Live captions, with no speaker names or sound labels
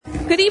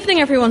Good evening,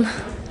 everyone.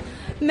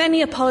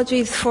 Many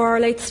apologies for our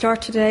late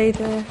start today.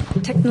 The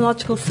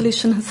technological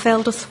solution has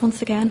failed us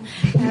once again,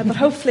 but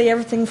hopefully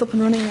everything's up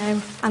and running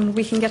now and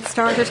we can get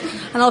started.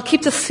 And I'll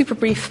keep this super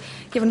brief,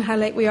 given how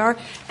late we are.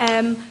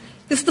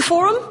 This is the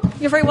forum.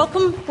 You're very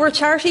welcome. We're a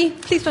charity.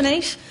 Please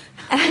donate.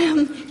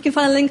 You can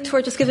find a link to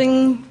our Just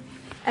Giving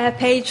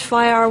page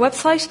via our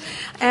website.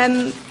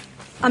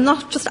 I'm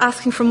not just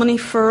asking for money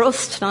for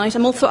us tonight.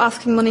 I'm also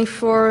asking money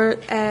for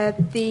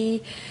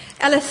the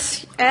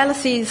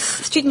LSE's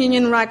Student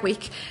Union Rag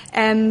Week.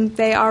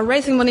 They are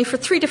raising money for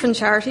 3 different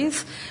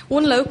charities.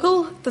 One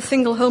local, the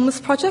Single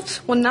Homeless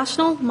Project, one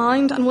national,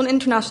 Mind, and one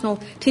international,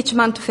 Teach a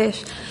Man to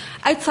Fish.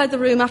 Outside the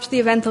room after the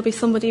event there'll be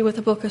somebody with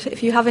a bucket.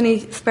 If you have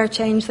any spare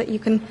change that you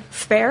can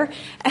spare,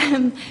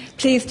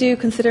 please do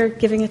consider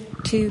giving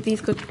it to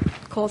these good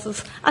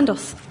causes and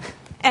us.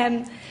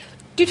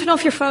 Do turn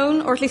off your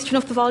phone, or at least turn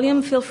off the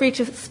volume. Feel free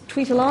to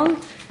tweet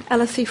along.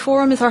 LSE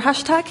Forum is our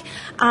hashtag.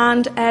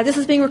 And this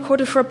is being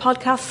recorded for a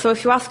podcast, so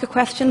if you ask a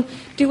question,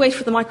 do wait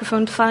for the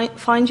microphone to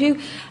find you.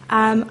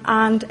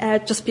 And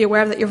just be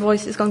aware that your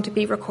voice is going to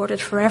be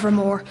recorded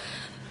forevermore.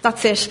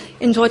 That's it.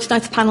 Enjoy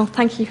tonight's panel.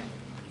 Thank you.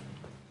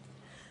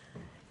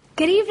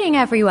 Good evening,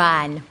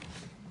 everyone.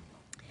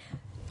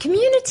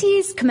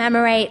 Communities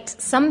commemorate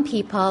some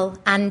people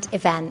and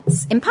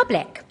events in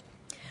public.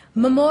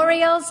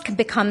 Memorials can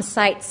become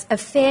sites of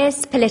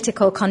fierce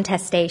political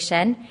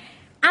contestation,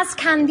 as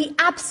can the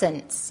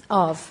absence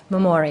of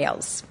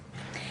memorials.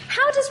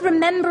 How does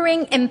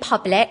remembering in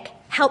public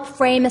help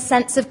frame a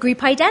sense of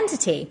group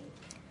identity?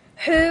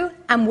 Who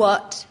and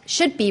what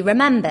should be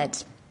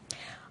remembered?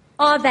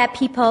 Are there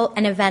people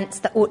and events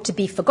that ought to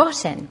be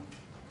forgotten?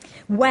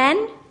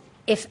 When,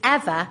 if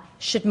ever,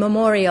 should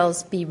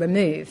memorials be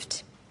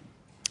removed?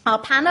 Our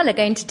panel are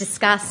going to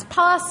discuss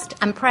past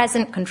and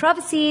present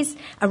controversies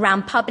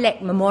around public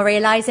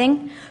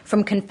memorialising,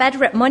 from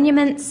Confederate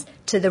monuments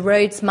to the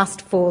Rhodes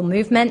Must Fall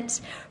movement,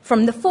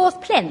 from the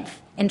 4th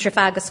plinth in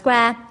Trafalgar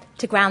Square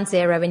to Ground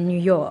Zero in New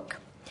York.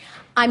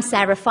 I'm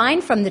Sarah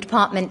Fine from the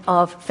Department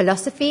of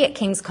Philosophy at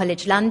King's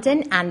College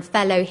London and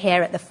fellow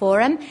here at the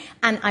Forum,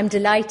 and I'm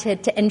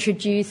delighted to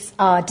introduce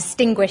our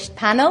distinguished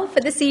panel for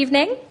this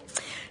evening.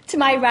 To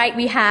my right,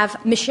 we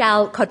have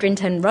Michelle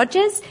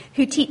Codrington-Rogers,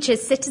 who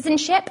teaches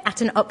citizenship at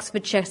an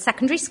Oxfordshire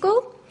secondary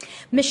school.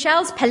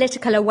 Michelle's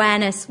political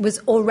awareness was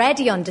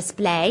already on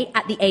display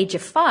at the age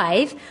of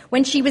 5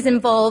 when she was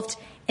involved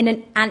in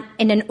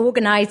an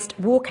organised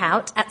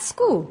walkout at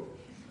school.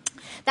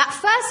 That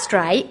first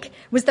strike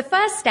was the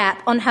first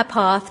step on her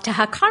path to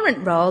her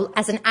current role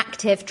as an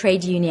active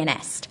trade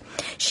unionist.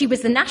 She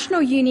was the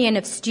National Union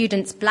of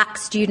Students' Black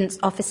Students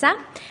Officer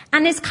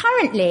and is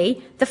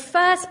currently the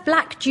first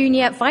black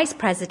junior vice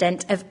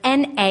president of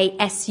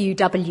NASUWT,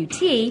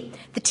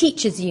 the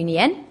Teachers'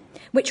 Union,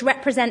 which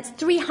represents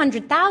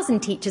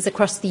 300,000 teachers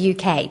across the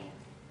UK.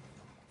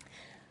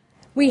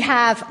 We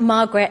have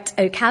Margaret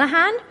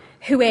O'Callaghan,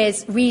 who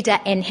is Reader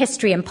in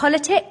History and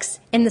Politics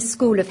in the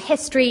School of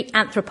History,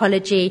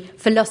 Anthropology,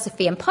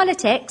 Philosophy and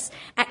Politics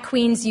at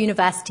Queen's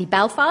University,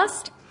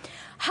 Belfast.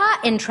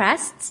 Her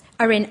interests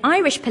are in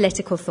Irish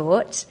political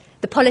thought,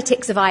 the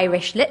politics of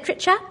Irish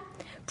literature,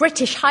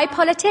 British high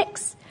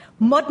politics,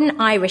 modern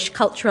Irish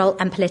cultural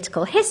and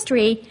political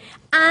history,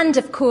 and,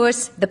 of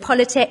course, the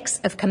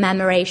politics of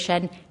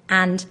commemoration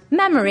and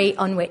memory,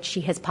 on which she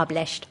has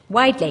published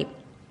widely.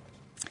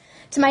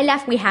 To my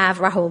left, we have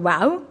Rahul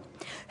Rau,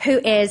 who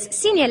is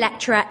Senior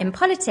Lecturer in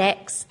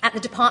Politics at the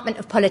Department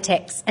of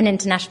Politics and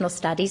International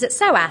Studies at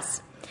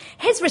SOAS.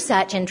 His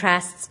research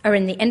interests are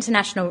in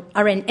international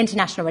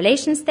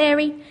relations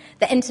theory,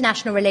 the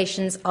international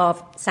relations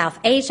of South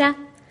Asia,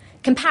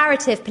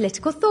 comparative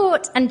political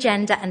thought, and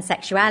gender and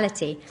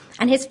sexuality.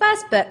 And his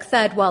first book,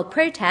 Third World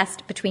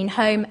Protest, Between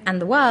Home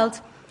and the World,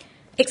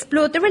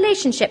 explored the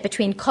relationship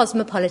between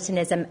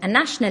cosmopolitanism and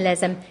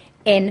nationalism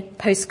in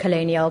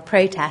post-colonial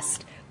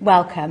protest.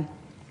 Welcome.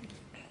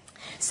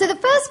 So the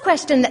first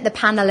question that the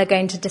panel are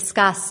going to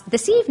discuss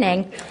this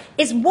evening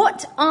is,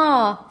 what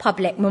are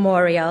public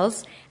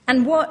memorials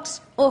and what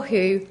or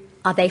who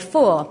are they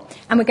for?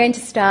 And we're going to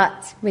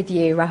start with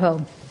you,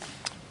 Rahul.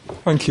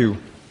 Thank you.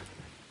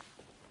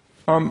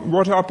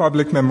 What are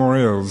public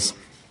memorials?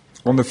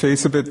 On the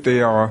face of it,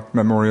 they are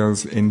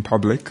memorials in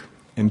public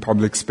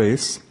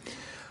space.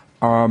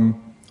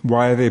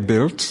 Why are they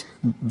built?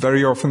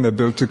 Very often they're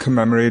built to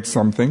commemorate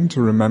something,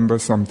 to remember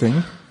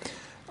something.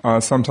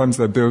 Sometimes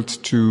they're built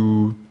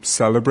to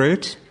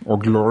celebrate or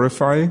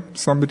glorify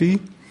somebody.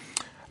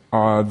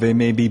 They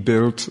may be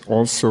built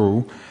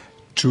also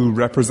to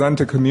represent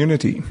a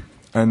community.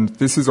 And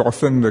this is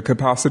often the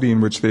capacity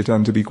in which they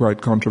tend to be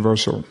quite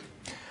controversial.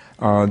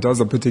 Does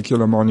a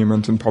particular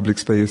monument in public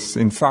space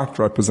in fact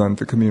represent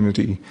the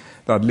community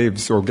that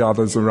lives or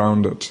gathers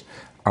around it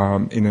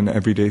in an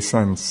everyday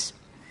sense?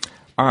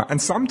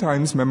 And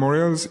sometimes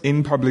memorials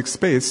in public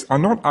space are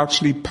not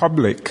actually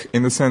public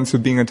in the sense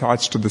of being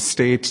attached to the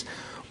state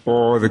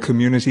or the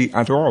community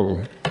at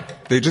all.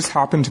 They just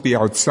happen to be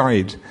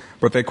outside,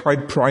 but they're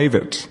quite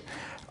private.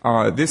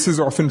 This is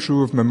often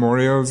true of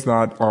memorials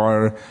that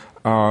are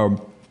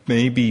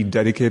may be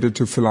dedicated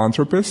to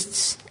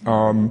philanthropists,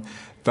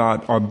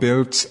 that are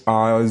built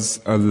as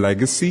a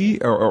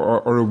legacy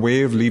or a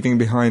way of leaving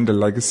behind a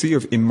legacy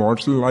of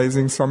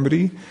immortalizing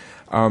somebody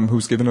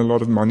who's given a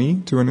lot of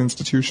money to an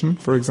institution,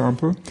 for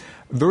example.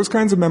 Those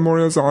kinds of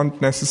memorials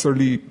aren't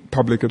necessarily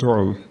public at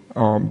all,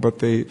 but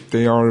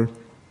they are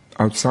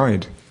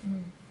outside.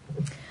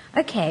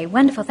 Okay,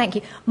 wonderful, thank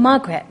you.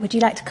 Margaret, would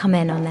you like to come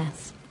in on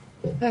this?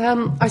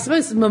 I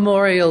suppose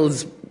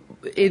memorials,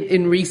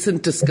 in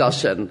recent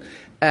discussion,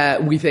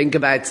 we think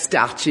about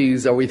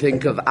statues or we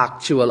think of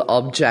actual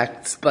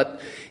objects,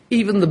 but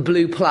even the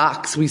blue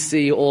plaques we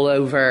see all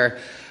over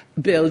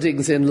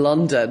buildings in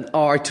London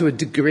are, to a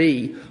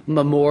degree,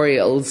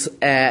 memorials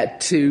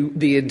to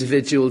the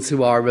individuals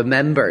who are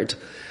remembered.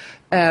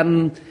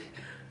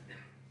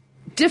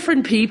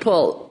 Different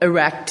people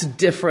erect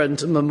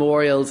different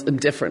memorials in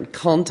different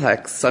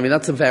contexts. I mean,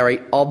 that's a very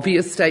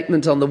obvious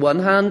statement on the one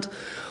hand,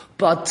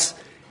 but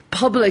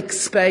public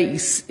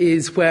space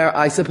is where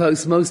I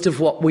suppose most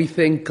of what we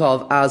think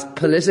of as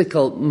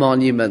political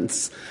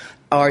monuments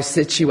are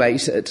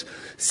situated.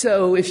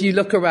 So if you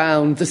look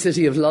around the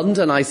City of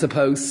London, I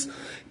suppose,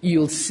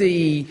 you'll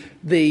see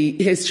the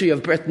history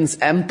of Britain's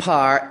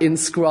empire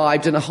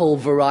inscribed in a whole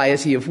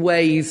variety of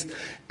ways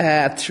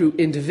through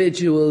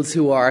individuals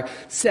who are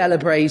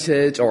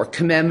celebrated or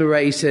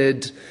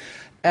commemorated.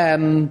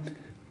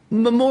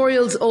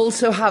 Memorials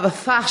also have a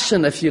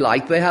fashion, if you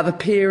like. They have a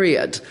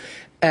period.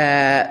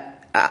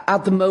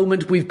 At the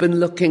moment, we've been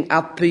looking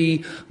at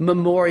the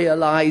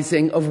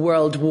memorialising of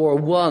World War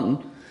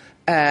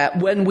I.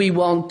 When we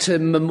want to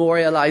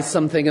memorialise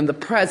something in the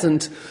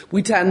present,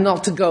 we tend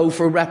not to go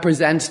for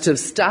representative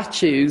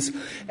statues.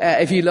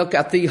 If you look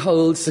at the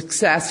whole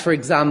success, for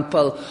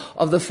example,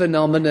 of the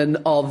phenomenon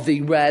of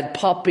the red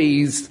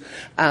poppies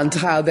and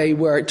how they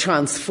were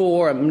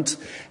transformed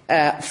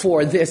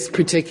for this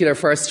particular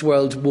First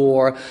World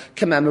War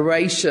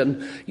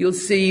commemoration, you'll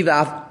see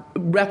that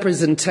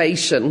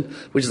representation,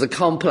 which is a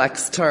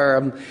complex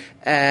term,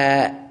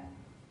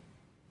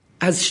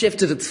 has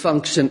shifted its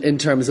function in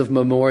terms of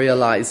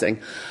memorialising.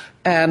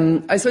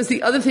 I suppose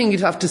the other thing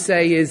you'd have to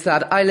say is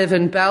that I live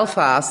in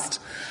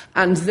Belfast,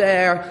 and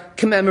there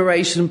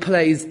commemoration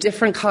plays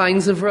different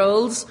kinds of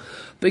roles,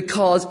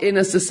 because in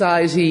a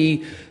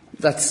society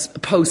that's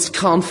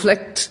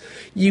post-conflict,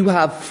 you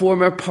have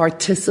former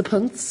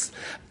participants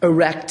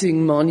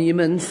erecting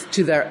monuments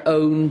to their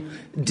own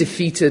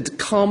defeated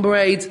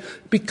comrades.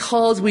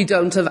 Because we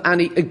don't have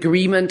any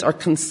agreement or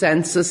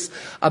consensus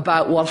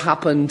about what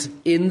happened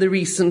in the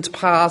recent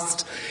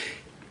past,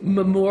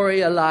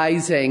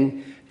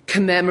 memorialising,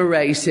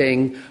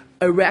 commemorating,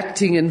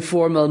 erecting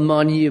informal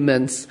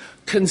monuments,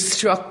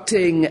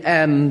 constructing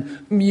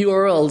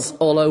murals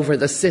all over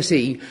the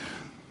city,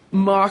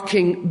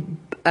 marking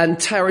and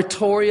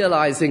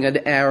territorialising an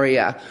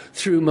area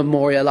through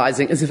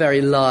memorialising is a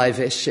very live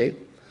issue.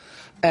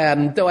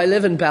 Though I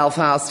live in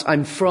Belfast,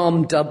 I'm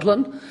from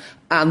Dublin,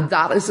 and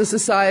that is a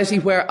society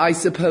where I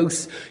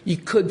suppose you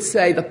could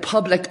say the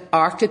public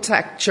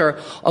architecture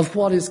of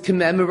what is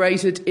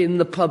commemorated in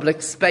the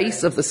public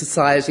space of the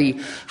society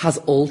has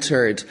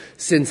altered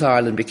since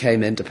Ireland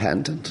became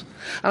independent.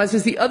 And I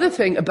suppose the other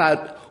thing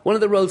about one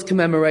of the roles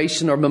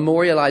commemoration or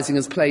memorialising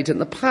has played in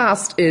the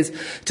past is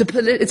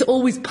it's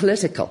always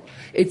political.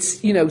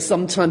 It's,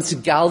 sometimes to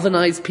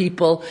galvanise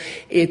people.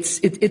 It's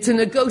a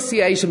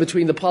negotiation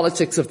between the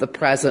politics of the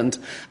present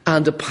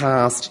and a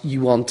past you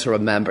want to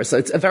remember. So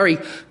it's a very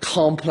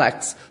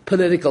complex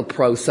political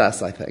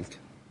process, I think,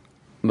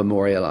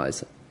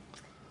 memorialising.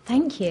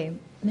 Thank you.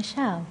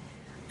 Michelle?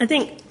 I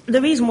think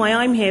the reason why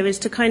I'm here is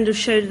to kind of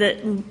show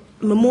that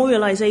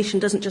memorialisation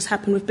doesn't just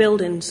happen with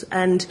buildings,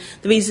 and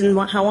the reason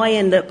how I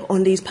end up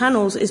on these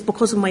panels is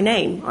because of my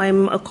name.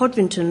 I'm a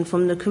Codrington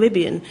from the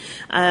Caribbean,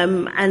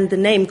 and the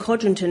name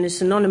Codrington is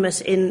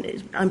synonymous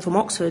I'm from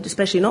Oxford,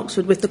 especially in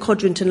Oxford, with the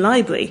Codrington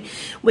Library,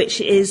 which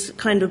is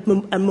kind of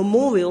a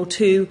memorial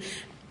to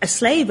a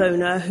slave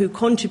owner who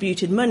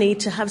contributed money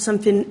to have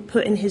something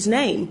put in his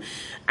name.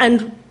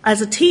 And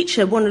as a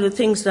teacher, one of the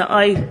things that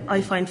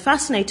I find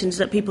fascinating is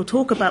that people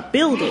talk about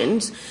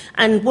buildings,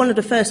 and one of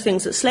the first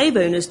things that slave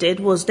owners did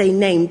was they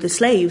named the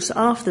slaves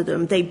after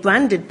them. They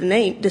branded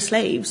the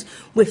slaves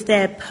with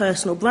their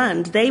personal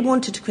brand. They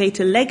wanted to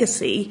create a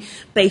legacy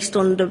based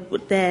on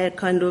their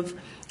kind of,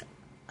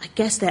 I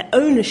guess, their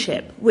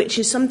ownership, which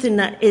is something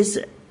that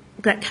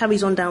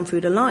carries on down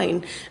through the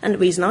line. And the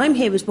reason I'm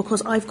here is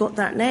because I've got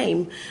that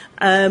name.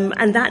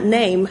 And that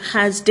name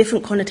has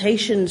different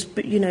connotations,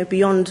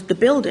 beyond the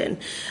building.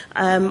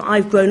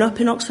 I've grown up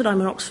in Oxford.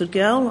 I'm an Oxford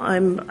girl.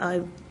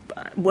 I'm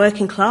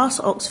working class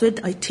Oxford.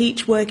 I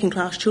teach working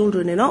class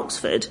children in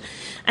Oxford.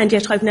 And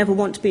yet I've never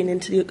once been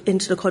into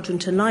the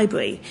Codrington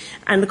Library.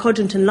 And the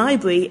Codrington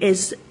Library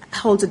is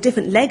holds a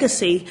different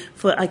legacy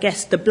for, I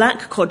guess, the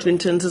black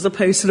Codringtons as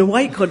opposed to the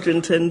white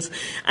Codringtons.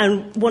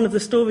 And one of the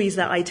stories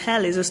that I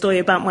tell is a story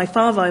about my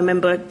father. I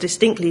remember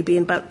distinctly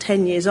being about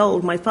 10 years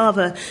old, my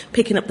father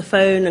picking up the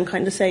phone and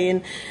kind of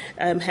saying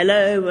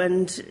hello,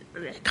 and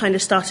kind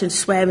of started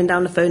swearing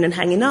down the phone and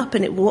hanging up.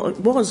 And what it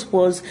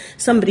was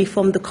somebody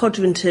from the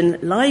Codrington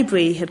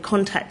Library had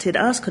contacted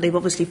us, because they've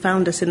obviously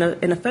found us in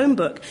a phone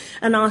book,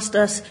 and asked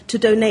us to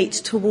donate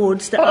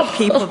towards the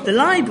upkeep of the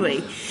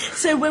library.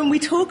 So when we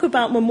talk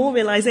about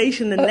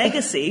memorialisation and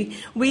legacy,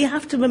 we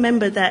have to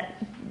remember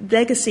that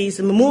legacies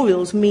and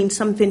memorials mean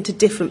something to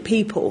different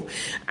people.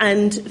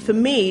 And for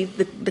me,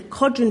 the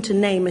Codrington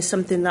name is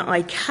something that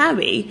I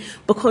carry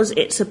because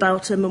it's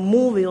about a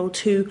memorial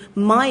to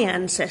my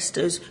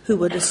ancestors who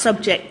were the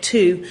subject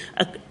to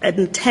an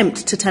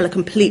attempt to tell a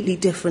completely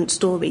different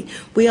story.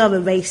 We are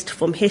erased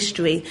from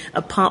history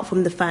apart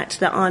from the fact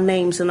that our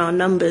names and our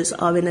numbers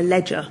are in a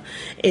ledger.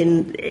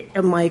 And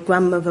my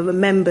grandmother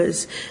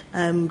remembers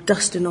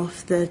dusting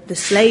off the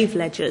slave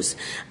ledgers.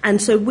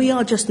 And so we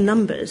are just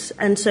numbers.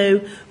 And so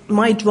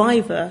my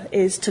driver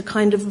is to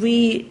kind of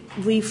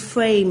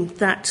reframe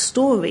that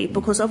story,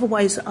 because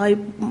otherwise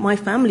my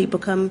family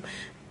become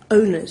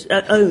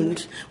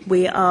owned.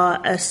 We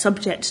are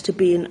subject to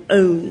being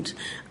owned.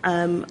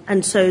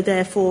 And so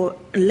therefore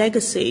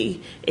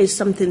legacy is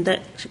something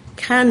that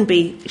can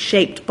be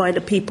shaped by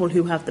the people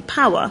who have the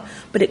power,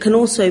 but it can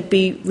also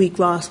be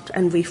regrasped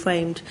and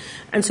reframed.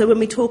 And so when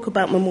we talk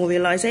about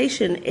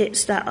memorialisation,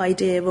 it's that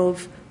idea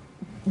of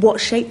what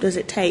shape does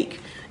it take?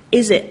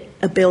 Is it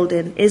a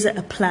building? Is it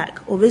a plaque?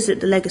 Or is it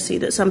the legacy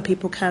that some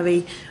people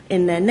carry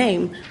in their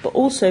name, but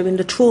also in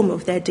the trauma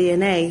of their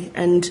DNA?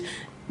 And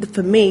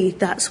for me,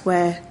 that's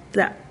where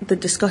the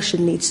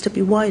discussion needs to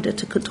be wider,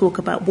 to talk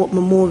about what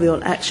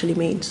memorial actually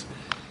means.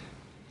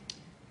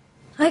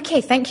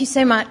 Okay, thank you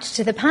so much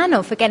to the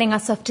panel for getting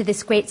us off to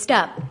this great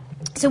start.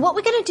 So what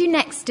we're going to do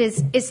next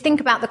is think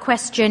about the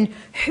question,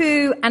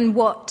 who and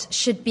what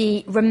should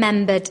be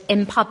remembered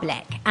in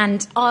public?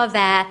 And are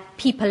there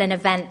people and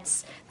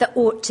events that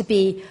ought to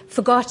be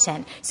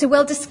forgotten? So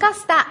we'll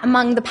discuss that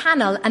among the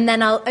panel, and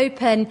then I'll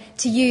open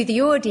to you,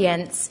 the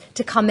audience,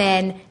 to come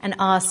in and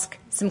ask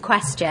some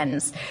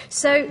questions.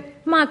 So,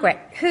 Margaret,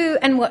 who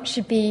and what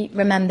should be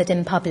remembered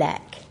in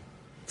public?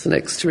 It's an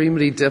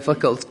extremely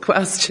difficult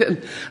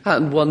question,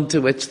 and one to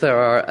which there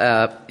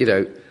are,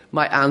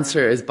 my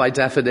answer is by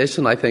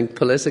definition, I think,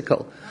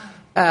 political.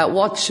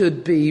 What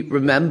should be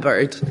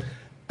remembered?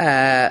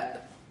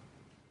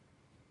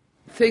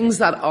 Things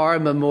that are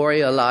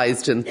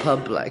memorialised in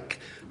public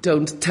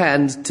don't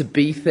tend to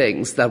be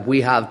things that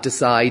we have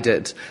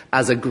decided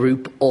as a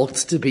group ought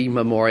to be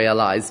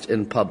memorialised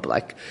in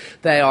public.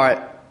 They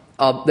are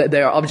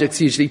objects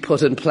usually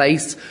put in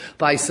place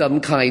by some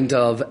kind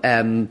of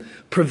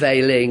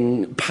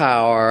prevailing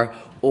power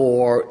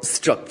or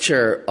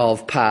structure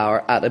of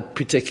power at a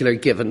particular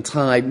given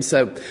time.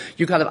 So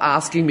you're kind of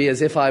asking me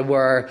as if I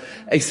were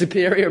a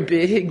superior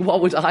being,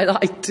 what would I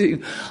like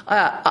to?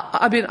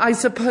 I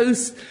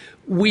suppose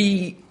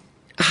we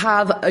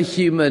have a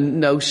human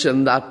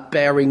notion that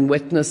bearing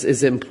witness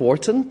is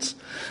important,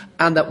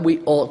 and that we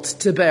ought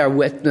to bear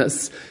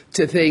witness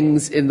to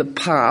things in the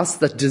past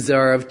that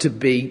deserve to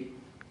be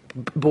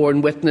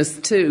borne witness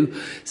to.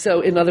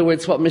 So, in other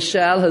words, what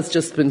Michelle has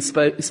just been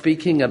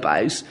speaking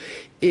about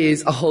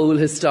is a whole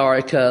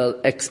historical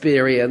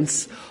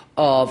experience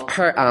of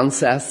her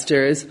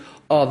ancestors,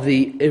 of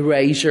the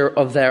erasure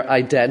of their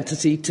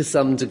identity to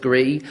some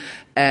degree,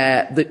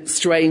 the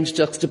strange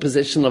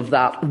juxtaposition of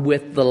that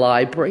with the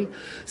library.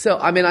 So,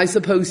 I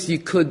suppose you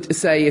could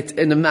say it's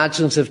an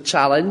imaginative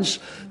challenge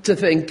to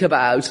think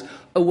about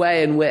a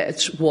way in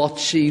which what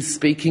she's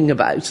speaking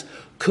about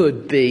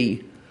could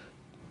be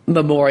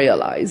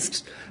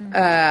memorialised.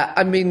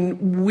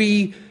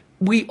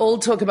 We all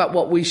talk about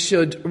what we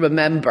should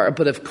remember,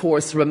 but of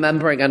course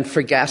remembering and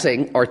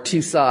forgetting are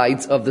two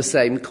sides of the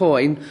same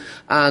coin,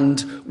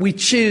 and we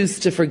choose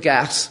to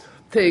forget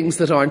things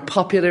that aren't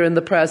popular in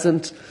the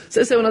present.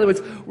 So in other words,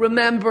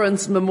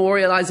 remembrance,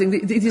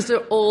 memorialising, these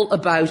are all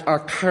about our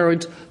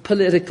current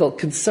political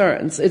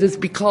concerns. It is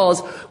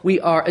because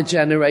we are a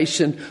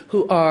generation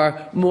who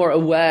are more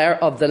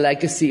aware of the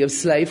legacy of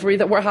slavery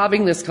that we're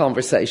having this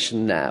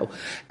conversation now.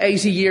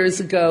 80 years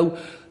ago,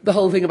 the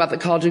whole thing about the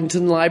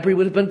Codrington Library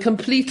would have been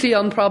completely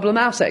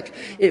unproblematic.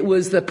 It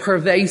was the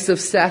pervasive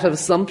set of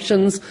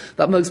assumptions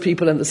that most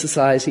people in the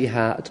society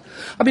had.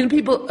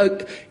 People,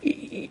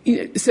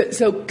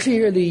 so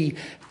clearly,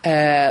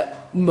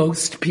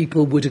 most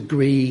people would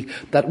agree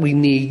that we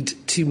need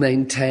to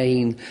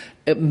maintain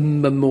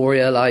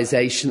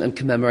memorialisation and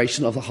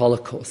commemoration of the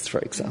Holocaust, for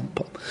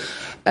example.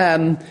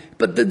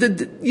 But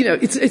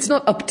it's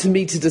not up to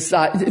me to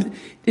decide.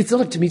 It's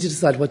not up to me to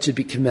decide what should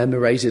be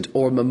commemorated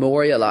or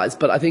memorialised.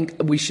 But I think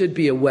we should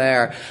be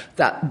aware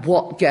that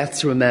what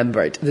gets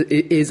remembered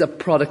is a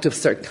product of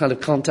certain kind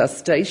of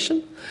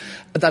contestation,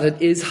 that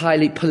it is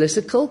highly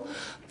political,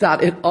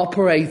 that it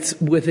operates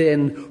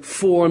within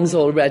forms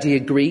already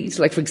agreed.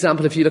 Like, for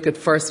example, if you look at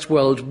First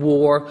World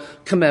War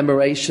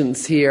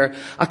commemorations here,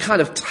 a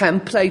kind of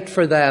template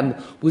for them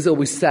was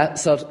always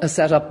set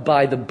up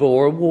by the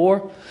Boer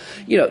War.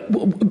 You know,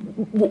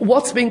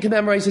 what's being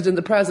commemorated in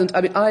the present?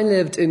 I mean, I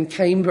lived in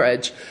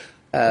Cambridge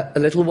a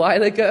little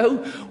while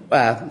ago,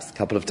 a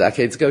couple of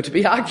decades ago to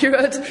be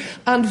accurate,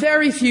 and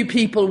very few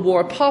people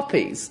wore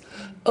poppies.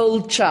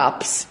 Old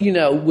chaps, you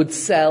know, would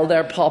sell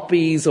their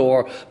poppies,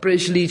 or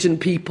British Legion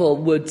people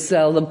would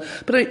sell them.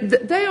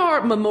 But they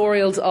are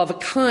memorials of a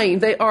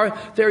kind. They are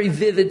very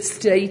vivid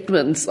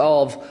statements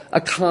of a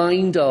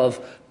kind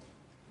of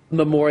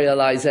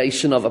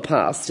memorialisation of a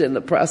past in the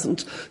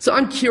present. So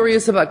I'm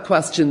curious about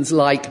questions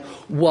like,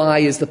 why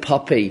is the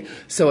poppy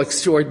so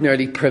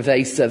extraordinarily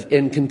pervasive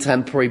in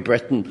contemporary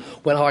Britain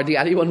when hardly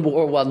anyone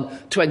wore one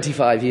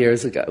 25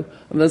 years ago?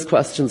 And those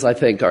questions, I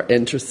think, are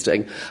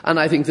interesting. And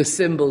I think the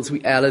symbols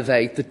we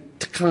elevate, the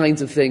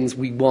kinds of things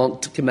we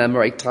want to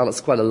commemorate, tell us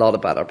quite a lot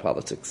about our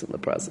politics in the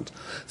present.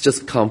 It's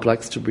just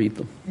complex to read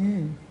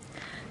them.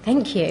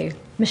 Thank you.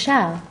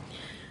 Michelle?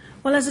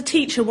 Well, as a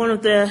teacher, one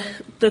of the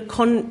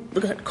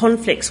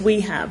conflicts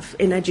we have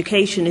in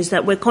education is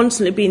that we're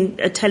constantly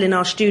telling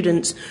our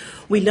students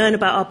we learn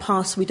about our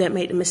past, we don't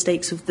make the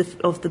mistakes of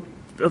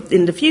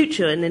in the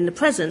future and in the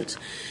present.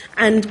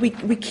 And we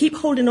keep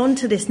holding on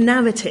to this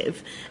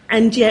narrative,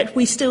 and yet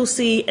we still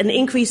see an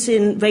increase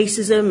in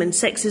racism and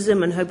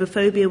sexism and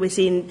homophobia. We're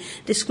seeing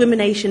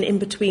discrimination in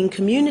between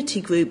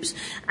community groups,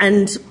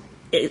 and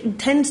it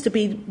tends to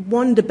be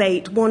one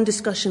debate, one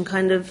discussion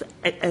kind of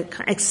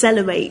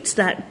accelerates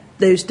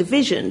those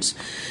divisions.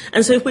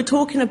 And so if we're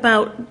talking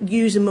about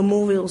using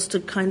memorials to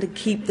kind of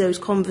keep those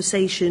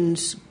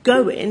conversations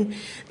going,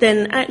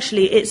 then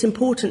actually it's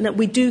important that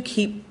we do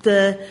keep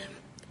the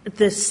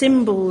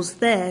symbols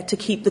there to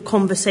keep the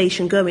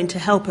conversation going, to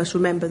help us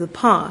remember the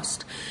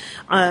past.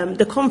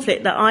 The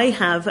conflict that I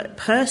have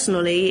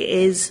personally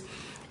is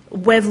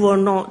whether or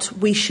not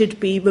we should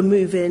be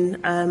removing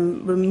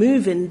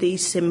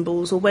these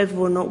symbols, or whether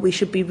or not we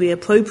should be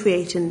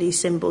reappropriating these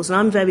symbols. And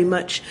I'm very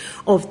much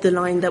of the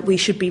line that we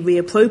should be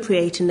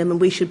reappropriating them,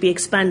 and we should be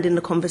expanding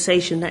the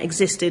conversation that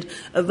existed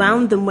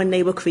around them when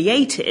they were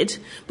created,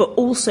 but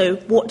also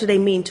what do they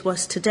mean to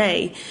us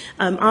today.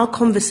 Our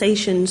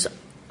conversations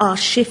are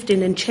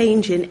shifting and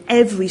changing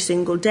every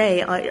single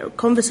day. A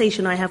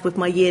conversation I have with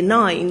my year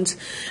 9s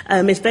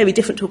is very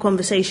different to a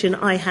conversation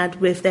I had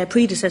with their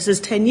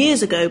predecessors 10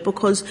 years ago,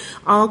 because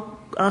our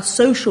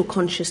social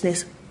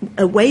consciousness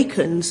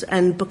awakens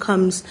and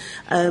becomes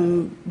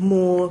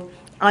more,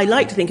 I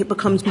like to think it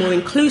becomes more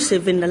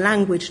inclusive in the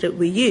language that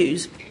we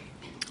use.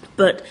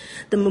 But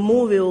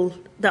the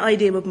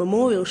idea of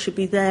memorial should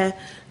be there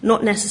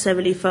not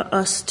necessarily for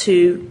us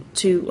to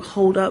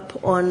hold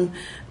up on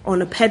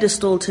a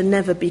pedestal to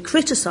never be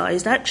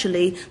criticised.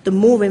 Actually, the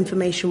more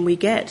information we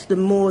get, the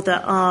more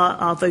that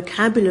our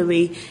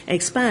vocabulary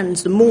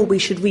expands, the more we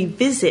should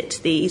revisit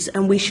these,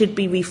 and we should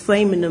be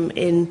reframing them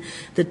in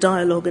the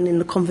dialogue and in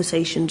the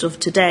conversations of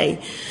today.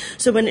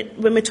 So when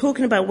we're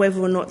talking about whether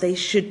or not they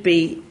should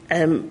be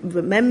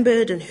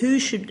remembered and who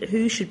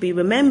should be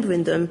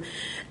remembering them,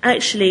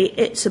 actually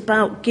it's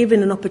about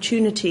giving an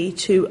opportunity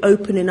to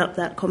opening up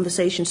that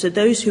conversation. So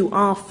those who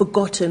are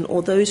forgotten,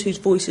 or those whose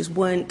voices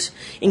weren't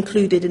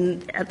included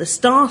at the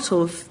start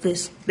of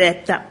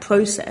that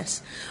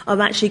process, are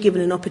actually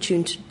given an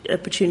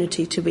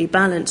opportunity to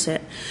rebalance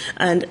it.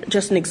 And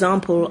just an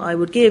example I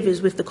would give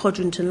is with the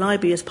Codrington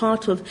Library. As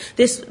part of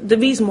this, the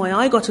reason why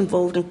I got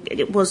involved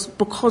it was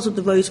because of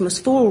the Rhodes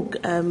Must Fall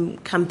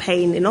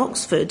campaign in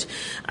Oxford,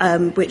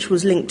 which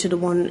was linked to the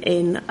one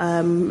in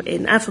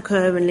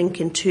Africa, and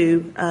linking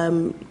to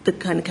the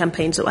kind of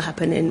campaigns that were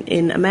happening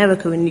in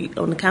America and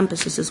on the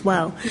campuses as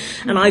well.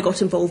 And I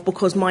got involved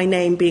because my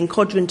name, being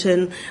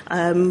Codrington,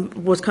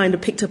 was kind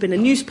of picked up in a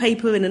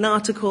newspaper, in an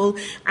article,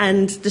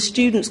 and the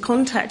students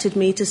contacted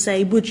me to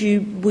say, would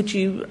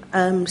you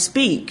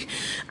speak?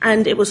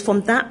 And it was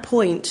from that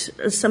point,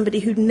 as somebody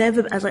who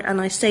never,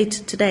 I say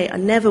today, I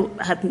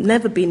have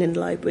never been in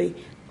the library,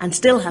 and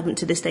still haven't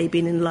to this day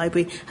been in the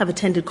library, have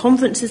attended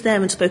conferences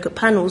there and spoke at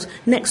panels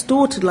next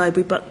door to the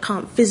library, but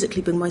can't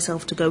physically bring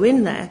myself to go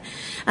in there.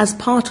 As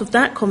part of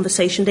that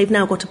conversation, they've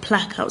now got a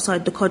plaque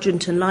outside the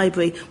Codrington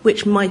Library,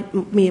 which me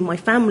and my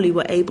family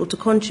were able to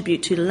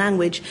contribute to the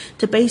language,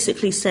 to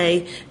basically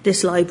say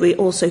this library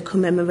also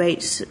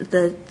commemorates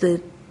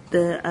the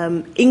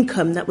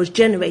income that was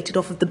generated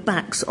off of the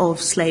backs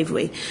of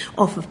slavery,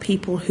 off of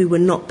people who were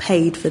not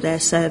paid for their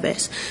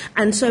service.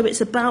 And so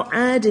it's about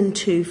adding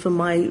to, from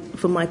my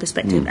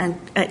perspective, and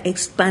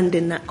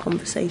expanding that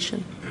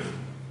conversation.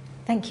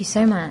 Thank you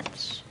so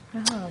much.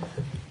 Rahul.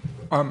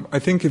 I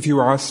think if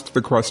you asked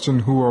the question,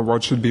 who or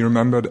what should be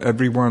remembered,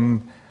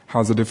 everyone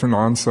has a different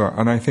answer.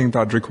 And I think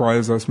that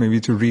requires us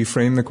maybe to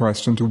reframe the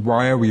question to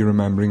why are we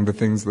remembering the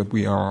things that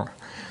we are?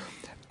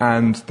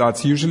 And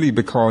that's usually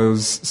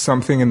because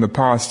something in the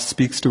past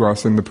speaks to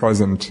us in the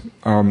present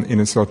in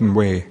a certain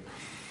way.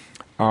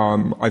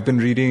 I've been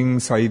reading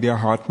Saidiya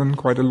Hartman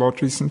quite a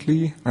lot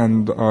recently,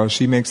 and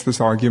she makes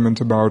this argument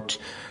about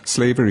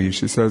slavery.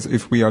 She says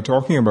if we are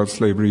talking about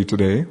slavery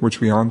today, which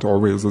we aren't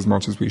always as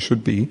much as we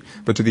should be,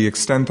 but to the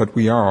extent that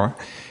we are,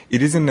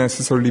 it isn't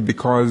necessarily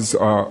because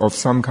of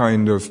some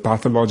kind of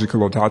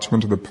pathological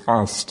attachment to the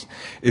past.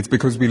 It's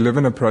because we live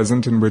in a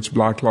present in which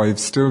black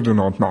lives still do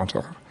not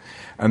matter.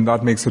 And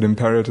that makes it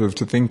imperative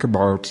to think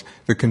about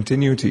the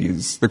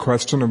continuities, the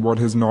question of what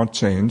has not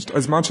changed,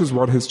 as much as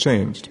what has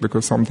changed,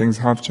 because some things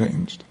have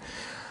changed.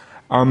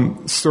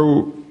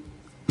 So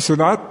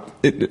that,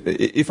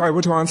 if I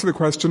were to answer the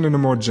question in a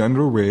more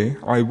general way,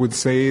 I would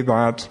say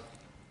that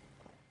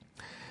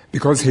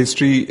because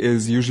history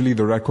is usually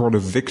the record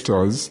of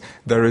victors,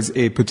 there is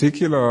a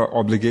particular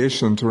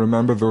obligation to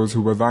remember those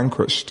who were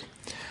vanquished,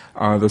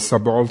 the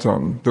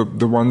subaltern,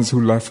 the ones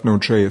who left no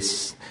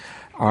trace.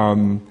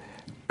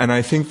 And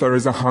I think there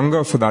is a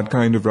hunger for that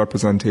kind of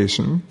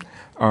representation,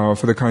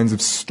 for the kinds of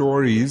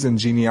stories and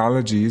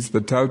genealogies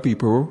that tell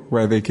people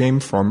where they came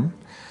from,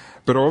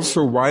 but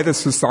also why the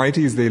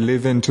societies they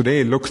live in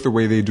today look the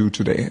way they do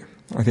today.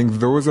 I think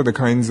those are the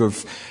kinds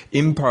of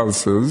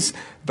impulses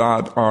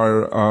that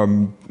are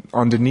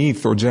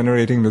underneath or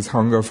generating this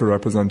hunger for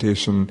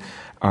representation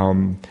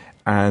and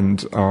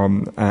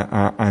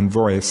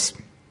voice.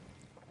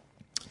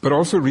 But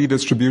also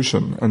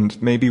redistribution,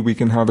 and maybe we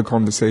can have a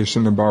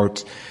conversation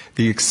about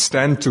the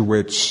extent to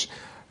which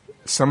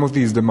some of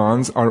these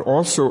demands are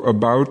also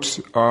about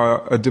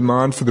a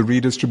demand for the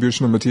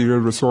redistribution of material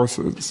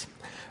resources,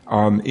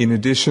 in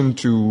addition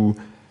to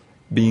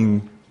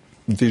being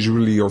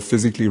visually or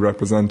physically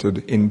represented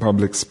in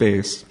public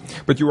space.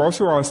 But you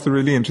also asked the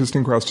really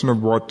interesting question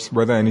of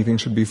whether anything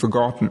should be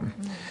forgotten.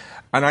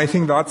 And I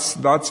think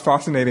that's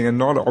fascinating and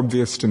not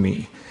obvious to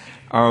me.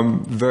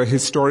 The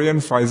historian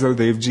Faisal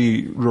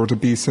Devji wrote a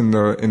piece in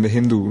the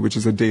Hindu, which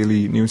is a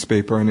daily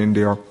newspaper in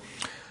India,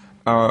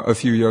 a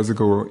few years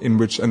ago, in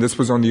which, and this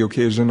was on the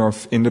occasion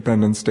of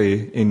Independence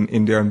Day in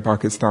India and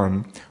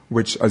Pakistan,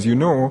 which, as you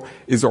know,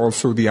 is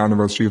also the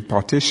anniversary of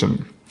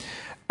partition.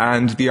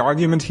 And the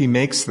argument he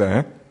makes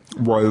there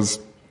was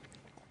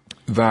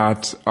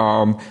that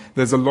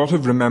there's a lot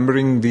of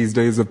remembering these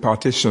days of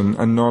partition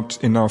and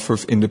not enough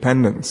of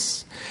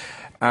independence.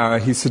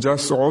 He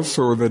suggests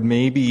also that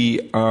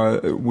maybe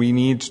we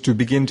need to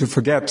begin to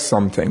forget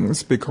some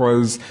things,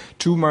 because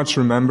too much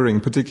remembering,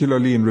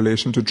 particularly in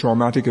relation to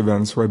traumatic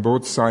events where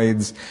both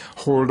sides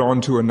hold on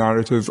to a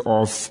narrative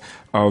of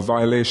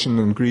violation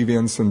and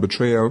grievance and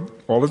betrayal,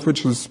 all of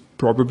which is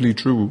probably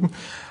true,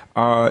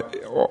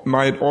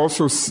 might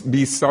also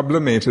be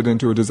sublimated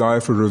into a desire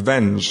for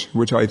revenge,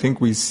 which I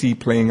think we see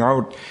playing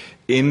out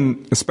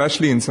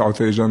especially in South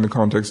Asia in the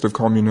context of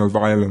communal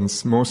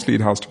violence. Mostly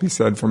it has to be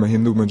said from a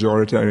Hindu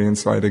majoritarian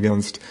side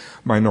against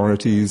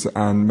minorities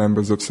and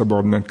members of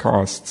subordinate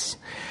castes.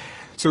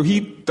 So he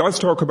does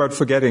talk about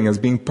forgetting as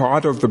being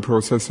part of the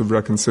process of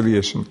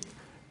reconciliation.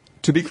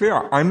 To be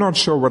clear, I'm not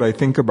sure what I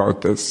think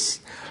about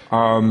this.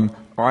 I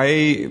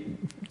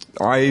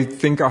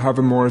think I have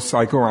a more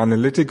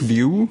psychoanalytic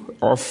view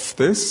of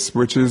this,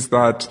 which is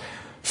that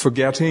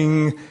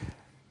forgetting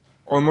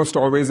almost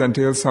always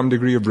entails some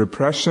degree of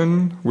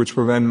repression, which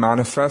will then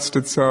manifest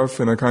itself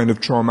in a kind of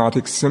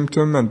traumatic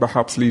symptom and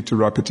perhaps lead to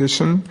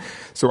repetition.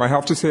 So I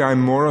have to say I'm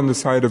more on the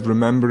side of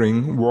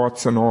remembering,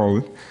 warts and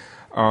all,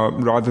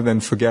 rather than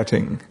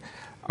forgetting.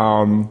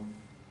 But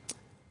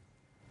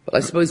I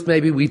suppose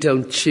maybe we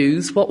don't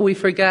choose what we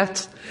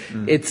forget.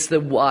 It's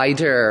the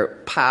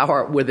wider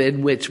power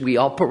within which we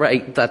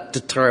operate that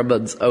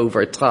determines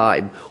over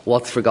time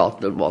what's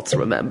forgotten and what's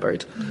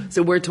remembered.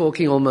 So we're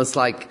talking almost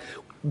like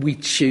we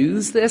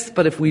choose this,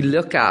 but if we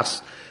look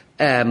at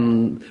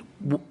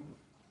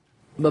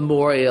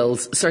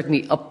memorials,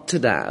 certainly up to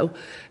now,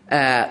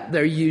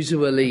 they're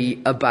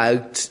usually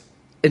about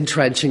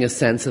entrenching a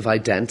sense of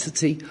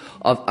identity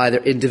of either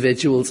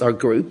individuals or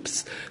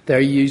groups. They're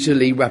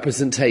usually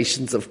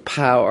representations of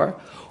power,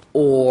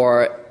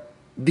 or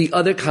the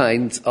other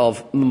kinds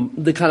of,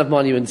 the kind of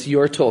monuments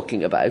you're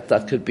talking about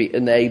that could be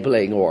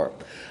enabling or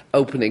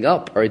opening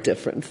up are a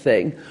different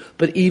thing.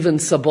 But even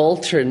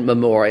subaltern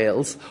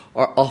memorials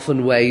are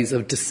often ways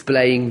of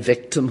displaying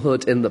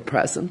victimhood in the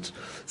present.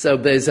 So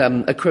there's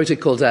a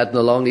critic called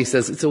Edna Long. He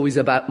says it's always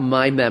about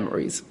my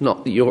memories,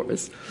 not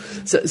yours.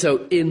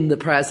 So in the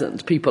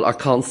present, people are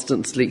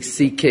constantly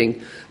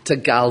seeking to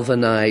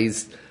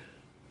galvanise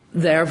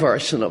their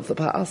version of the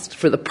past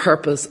for the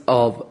purpose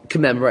of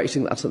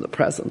commemorating that in the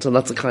present. And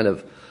that's a kind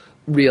of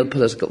real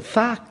political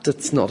fact.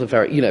 It's not a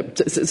very,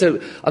 so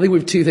I think we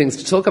have two things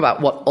to talk about: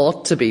 what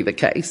ought to be the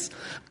case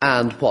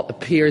and what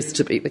appears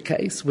to be the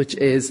case, which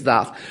is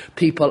that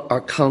people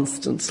are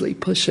constantly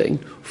pushing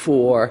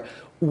for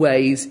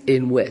ways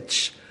in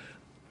which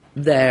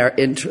their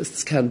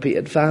interests can be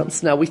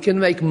advanced. Now, we can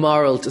make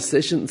moral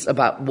decisions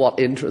about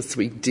what interests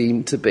we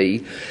deem to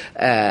be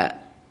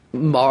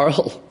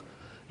moral.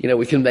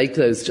 We can make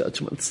those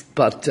judgments.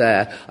 But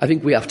I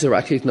think we have to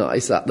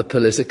recognise that the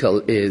political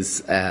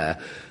is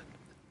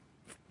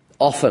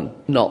often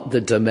not the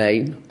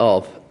domain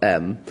of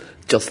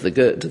just the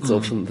good. It's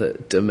often the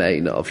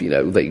domain of,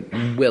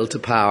 the will to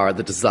power,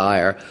 the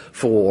desire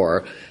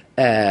for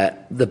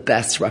the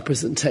best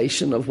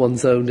representation of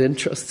one's own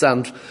interests.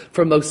 And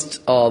for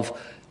most of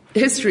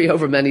history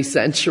over many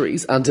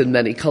centuries and in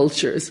many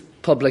cultures,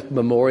 public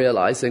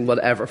memorialising,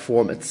 whatever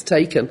form it's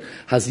taken,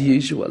 has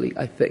usually,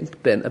 I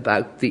think, been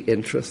about the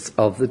interests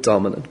of the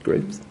dominant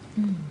groups.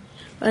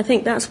 I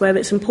think that's where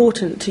it's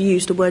important to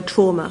use the word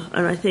trauma,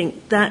 and I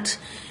think that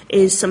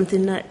is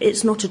something that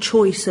it's not a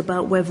choice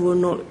about whether or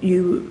not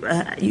you're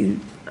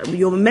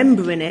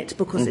remembering it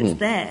because it's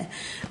there.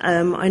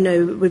 I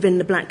know within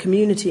the black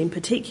community in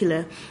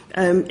particular,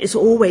 it's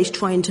always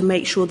trying to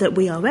make sure that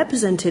we are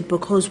represented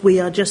because we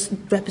are just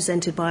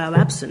represented by our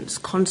absence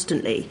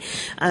constantly.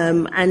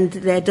 And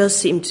there does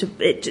seem to,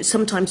 it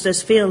sometimes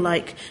does feel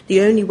like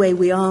the only way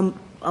we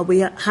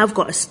have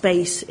got a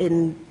space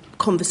in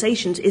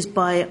conversations is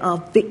by our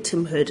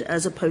victimhood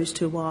as opposed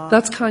to our...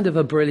 That's kind of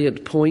a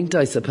brilliant point,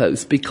 I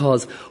suppose,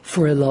 because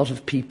for a lot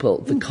of people,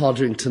 the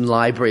Codrington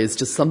Library is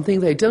just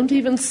something they don't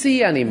even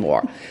see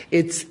anymore.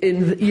 It's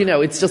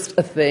it's just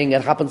a thing.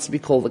 It happens to be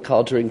called the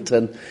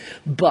Codrington.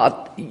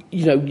 But,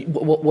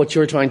 what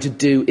you're trying to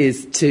do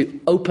is to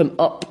open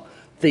up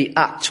the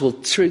actual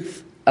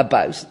truth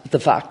about the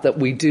fact that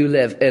we do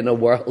live in a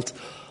world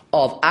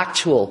of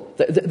actual,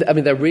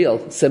 they're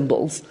real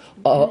symbols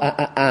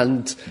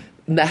and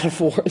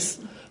metaphors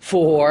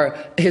for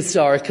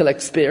historical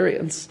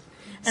experience.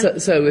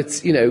 So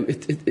it's,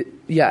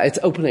 it's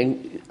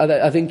opening,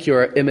 I think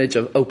your image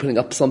of opening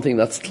up something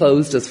that's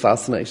closed is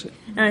fascinating.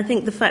 And I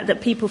think the fact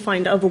that people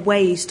find other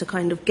ways to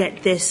kind of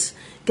get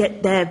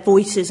their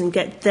voices and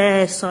get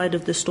their side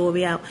of the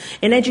story out.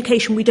 In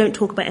education, we don't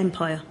talk about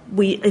empire.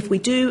 If we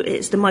do,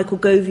 it's the Michael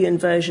Govian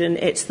version.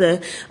 It's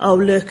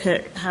look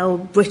at how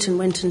Britain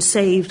went and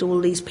saved all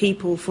these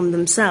people from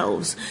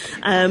themselves.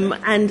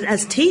 And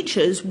as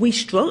teachers, we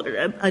struggle.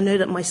 I know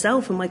that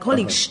myself and my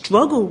colleagues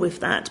struggle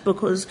with that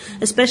because,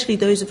 especially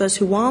those of us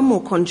who are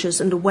more conscious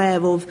and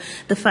aware of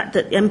the fact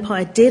that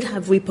empire did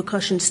have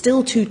repercussions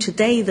still to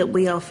today that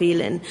we are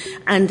feeling,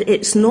 and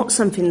it's not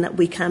something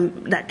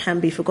that can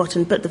be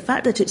forgotten. But the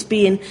fact that it's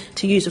being,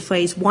 to use a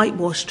phrase,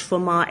 whitewashed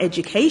from our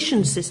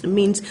education system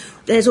means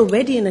there's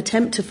already an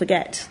attempt to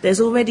forget. There's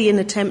already an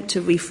attempt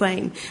to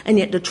reframe, and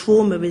yet the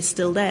trauma is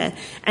still there.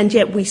 And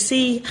yet we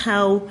see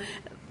how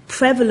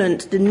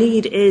prevalent the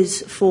need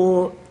is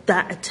for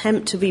that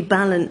attempt to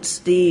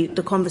rebalance the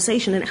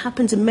conversation, and it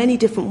happens in many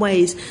different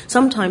ways,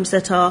 sometimes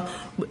that are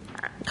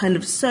kind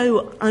of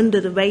so under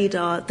the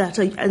radar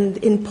and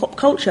in pop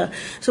culture.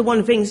 So one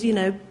of the things,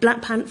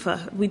 Black Panther,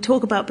 we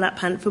talk about Black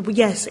Panther, but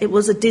yes, it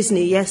was a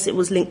Disney, yes, it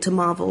was linked to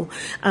Marvel.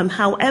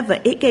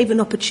 However, it gave an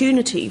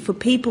opportunity for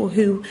people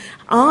who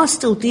are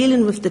still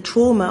dealing with the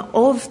trauma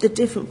of the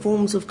different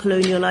forms of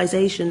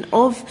colonialization,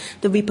 of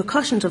the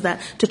repercussions of that,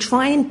 to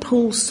try and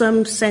pull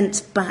some sense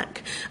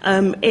back.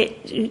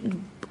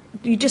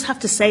 You just have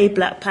to say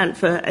Black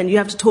Panther and you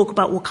have to talk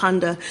about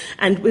Wakanda,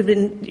 and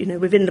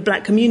within the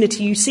black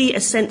community you see a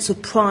sense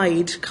of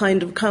pride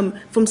kind of come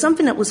from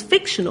something that was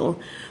fictional,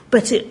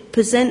 but it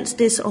presents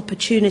this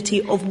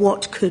opportunity of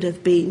what could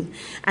have been,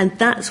 and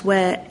that's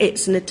where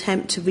it's an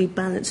attempt to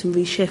rebalance and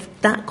reshift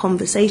that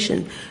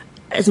conversation.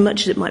 As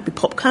much as it might be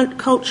pop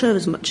culture,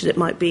 as much as it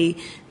might be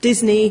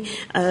Disney,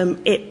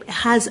 it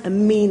has a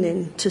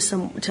meaning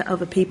to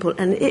other people,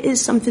 and it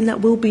is something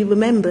that will be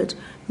remembered,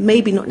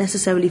 maybe not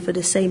necessarily for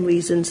the same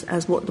reasons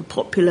as what the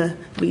popular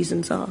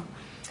reasons are.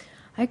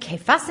 Okay,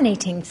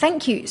 fascinating.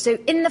 Thank you. So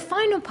in the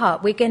final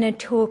part, we're going to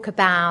talk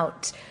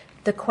about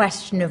the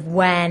question of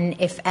when,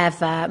 if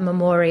ever,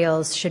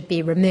 memorials should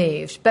be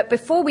removed. But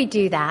before we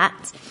do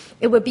that,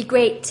 it would be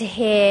great to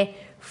hear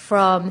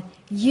from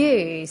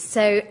you.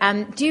 So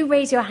do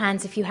raise your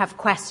hands if you have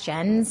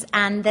questions,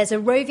 and there's a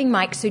roving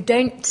mic, so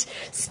don't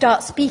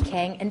start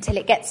speaking until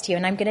it gets to you,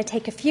 and I'm going to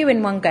take a few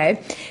in one go.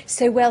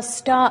 So we'll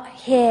start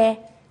here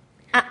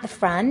at the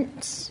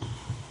front,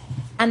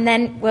 and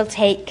then we'll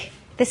take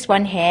this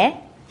one here,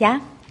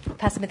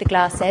 person with the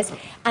glasses,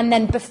 and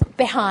then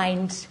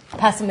behind,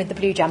 person with the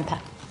blue jumper.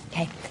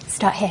 Okay,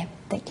 start here.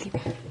 Thank you.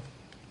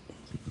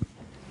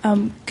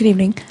 Good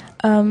evening.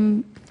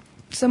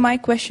 So my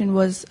question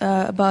was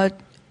about,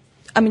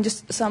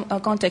 just some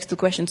context to the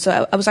question.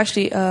 So I was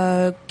actually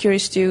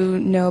curious to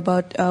know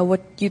about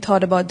what you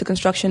thought about the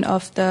construction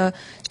of the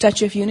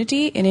Statue of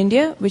Unity in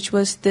India, which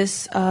was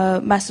this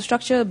massive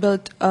structure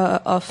built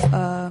of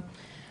a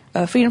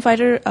freedom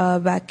fighter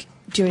back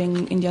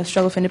during India's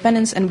struggle for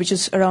independence, and which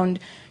is around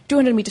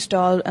 200 meters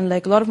tall, and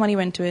a lot of money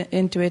went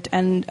into it,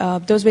 and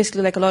there was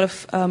basically a lot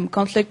of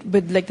conflict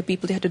with the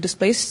people they had to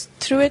displace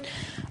through it,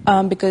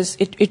 because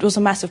it was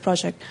a massive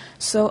project.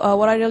 So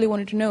what I really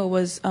wanted to know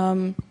was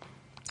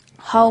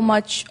how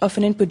much of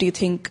an input do you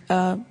think,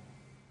 how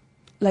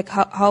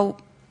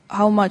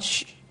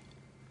much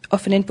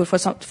of an input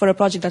for a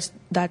project that's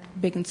that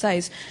big in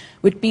size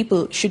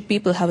should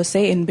people have a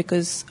say in,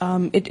 because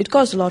it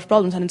caused a lot of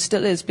problems, and it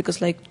still is,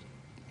 because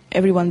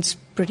everyone's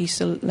pretty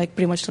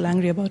much still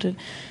angry about it.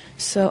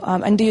 So,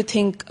 and do you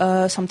think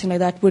something like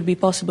that would be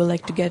possible,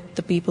 like to get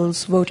the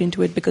people's vote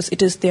into it, because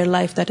it is their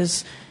life that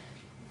is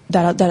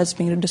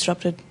being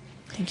disrupted?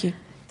 Thank you.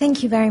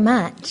 Thank you very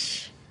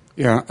much.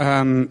 Yeah,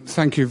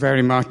 thank you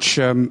very much.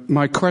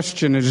 My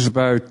question is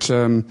about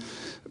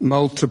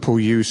multiple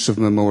use of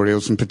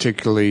memorials, and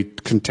particularly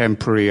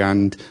contemporary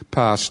and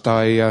past.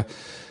 I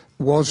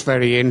was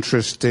very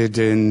interested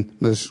in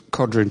Ms.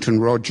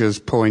 Codrington-Rogers'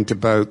 point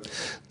about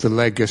the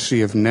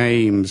legacy of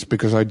names,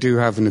 because I do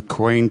have an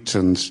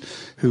acquaintance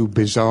who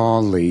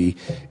bizarrely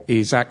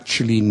is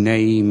actually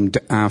named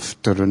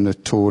after a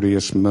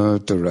notorious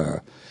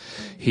murderer.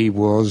 He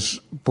was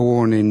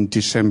born in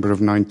December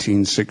of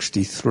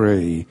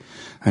 1963,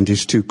 and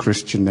his two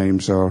Christian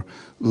names are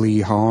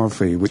Lee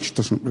Harvey, which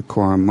doesn't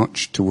require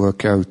much to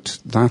work out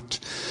that.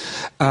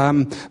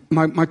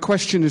 My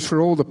question is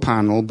for all the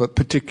panel, but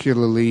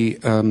particularly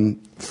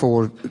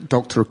for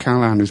Dr.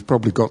 O'Callaghan, who's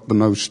probably got the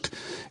most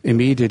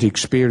immediate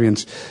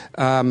experience.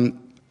 A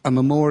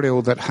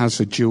memorial that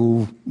has a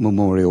dual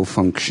memorial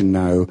function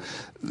now,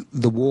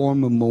 the War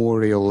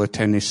Memorial at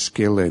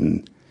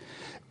Enniskillen.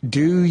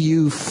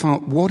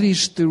 What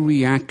is the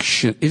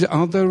reaction?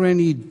 Are there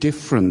any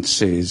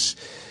differences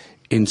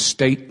in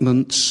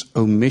statements,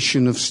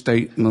 omission of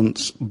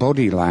statements,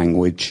 body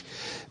language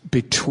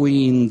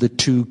between the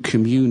two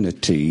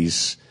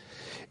communities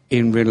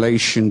in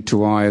relation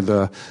to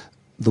either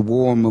the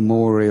War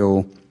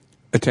Memorial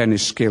at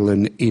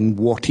Enniskillen in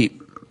what it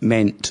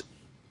meant,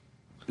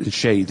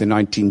 say, the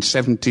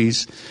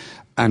 1970s,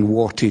 and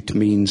what it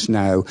means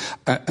now?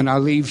 And I'll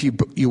leave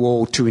you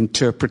all to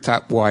interpret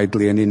that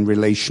widely and in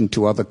relation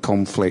to other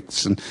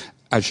conflicts, and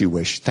as you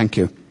wish. Thank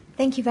you.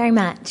 Thank you very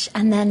much.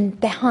 And then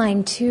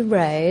behind 2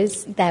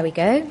 rows, there we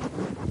go.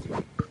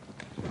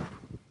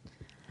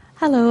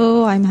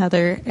 Hello, I'm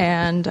Heather,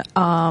 and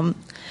I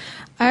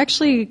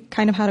actually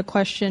kind of had a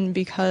question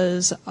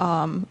because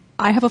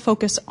I have a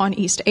focus on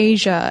East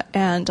Asia,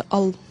 and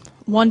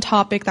one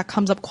topic that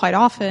comes up quite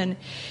often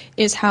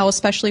is how,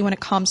 especially when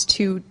it comes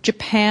to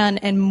Japan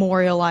and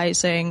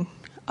memorializing,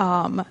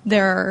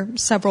 there are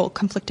several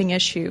conflicting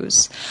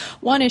issues.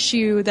 One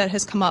issue that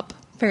has come up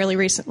fairly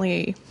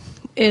recently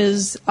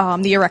is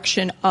the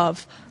erection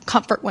of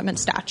comfort women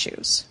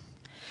statues.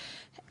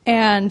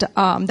 And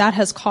that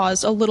has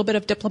caused a little bit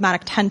of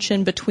diplomatic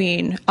tension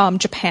between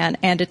Japan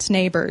and its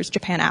neighbors,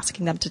 Japan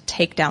asking them to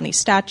take down these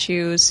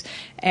statues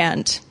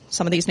and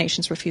some of these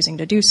nations refusing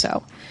to do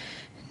so.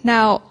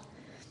 Now,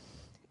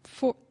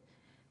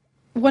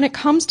 when it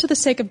comes to the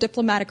sake of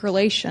diplomatic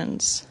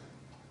relations,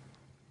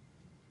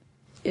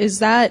 is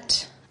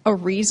that a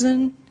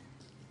reason,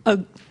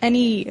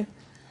 any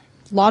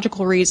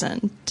logical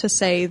reason to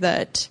say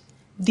that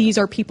these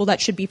are people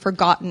that should be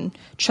forgotten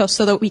just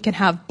so that we can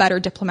have better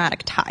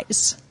diplomatic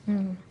ties?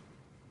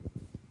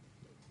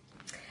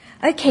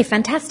 Okay,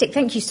 fantastic.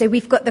 Thank you. So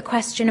we've got the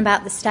question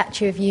about the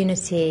Statue of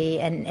Unity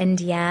in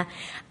India,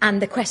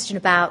 and the question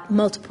about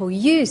multiple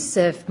use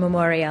of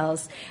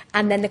memorials,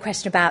 and then the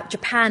question about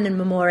Japan and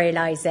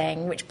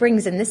memorializing, which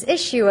brings in this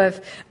issue of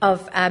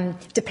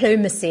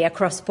diplomacy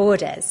across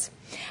borders.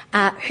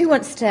 Who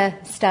wants to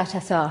start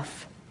us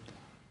off?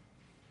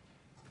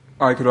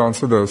 I could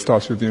answer the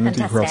Statue of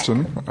Unity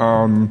question,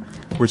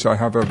 which I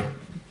have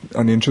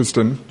an interest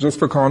in. Just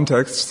for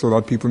context, so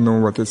that people know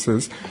what this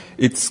is,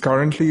 it's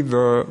currently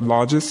the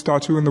largest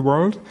statue in the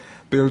world,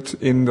 built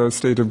in the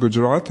state of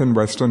Gujarat in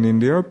western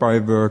India by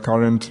the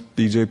current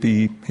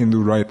BJP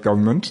Hindu right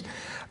government.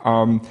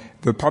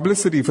 The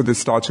publicity for this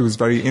statue is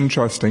very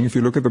interesting. If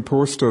you look at the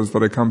posters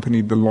that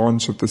accompanied the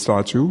launch of the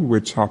statue,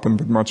 which happened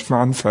with much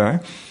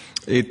fanfare,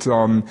 it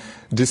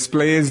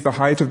displays the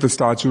height of the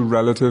statue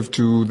relative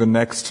to the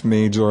next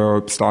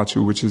major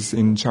statue, which is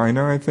in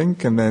China, I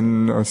think, and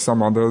then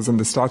some others. And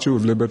the Statue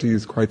of Liberty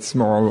is quite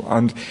small.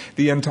 And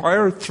the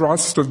entire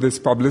thrust of this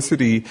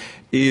publicity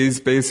is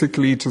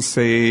basically to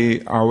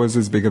say ours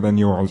is bigger than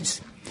yours.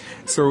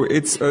 So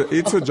it's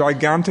a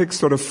gigantic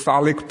sort of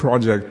phallic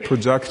project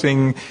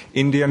projecting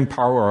Indian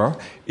power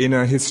in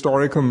a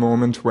historical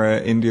moment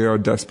where India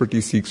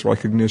desperately seeks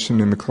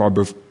recognition in the club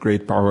of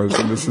great powers,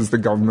 and this is the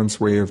government's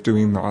way of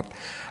doing that.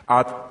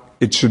 At,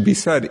 it should be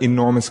said,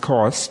 enormous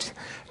cost,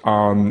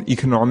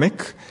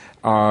 economic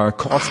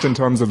cost in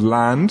terms of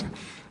land.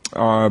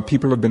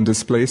 People have been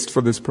displaced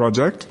for this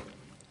project.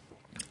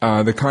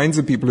 The kinds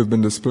of people who have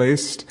been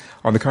displaced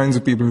are the kinds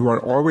of people who are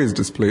always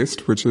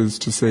displaced, which is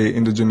to say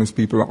indigenous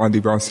people,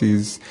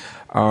 Adivasis.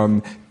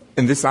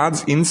 And this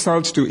adds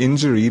insult to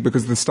injury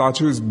because the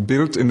statue is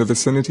built in the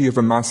vicinity of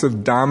a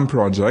massive dam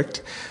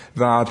project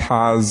that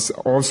has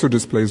also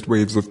displaced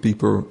waves of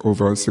people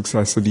over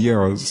successive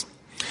years.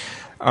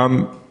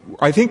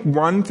 I think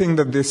one thing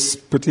that this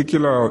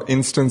particular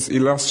instance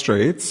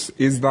illustrates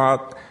is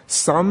that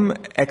some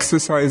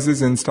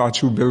exercises in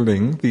statue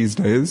building these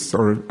days,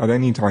 or at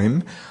any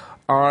time,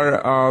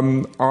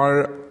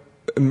 are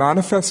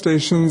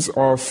manifestations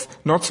of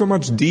not so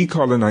much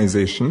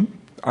decolonization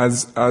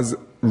as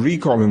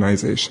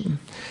recolonization.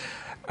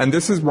 And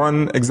this is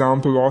one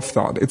example of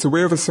that. It's a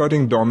way of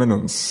asserting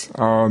dominance,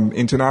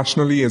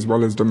 internationally as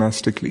well as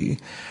domestically.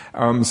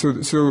 So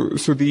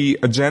the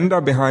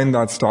agenda behind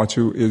that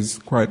statue is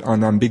quite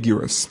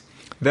unambiguous.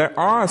 There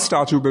are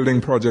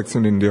statue-building projects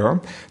in India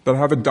that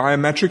have a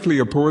diametrically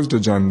opposed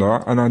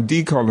agenda and are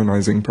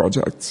decolonizing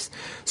projects.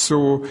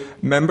 So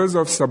members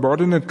of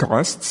subordinate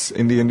castes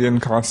in the Indian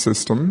caste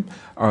system,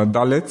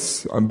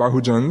 Dalits,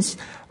 Bahujans,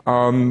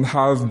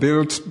 have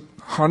built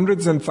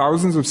hundreds and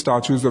thousands of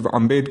statues of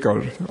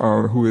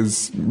Ambedkar, who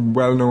is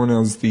well known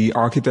as the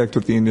architect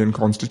of the Indian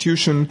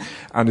Constitution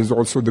and is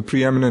also the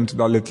preeminent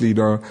Dalit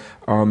leader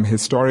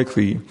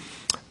historically.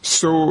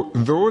 So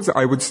those,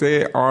 I would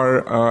say,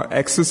 are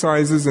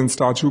exercises in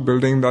statue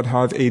building that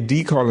have a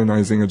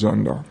decolonizing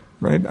agenda,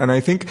 right? And I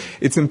think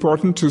it's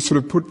important to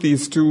sort of put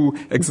these two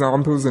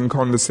examples in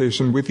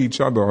conversation with each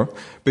other,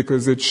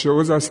 because it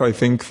shows us, I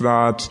think,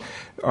 that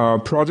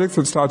projects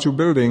of statue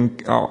building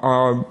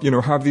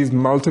have these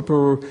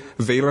multiple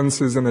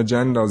valences and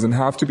agendas and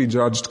have to be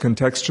judged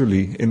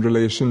contextually in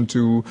relation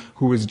to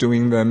who is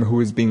doing them,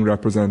 who is being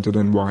represented,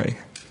 and why.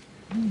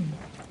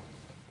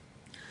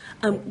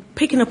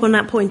 Picking up on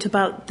that point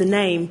about the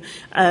name,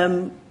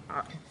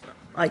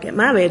 I get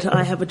married,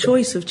 I have a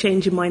choice of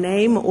changing my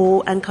name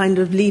and kind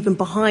of leaving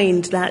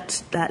behind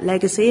that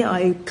legacy.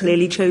 I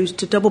clearly chose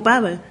to double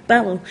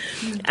barrel,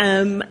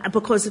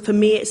 because for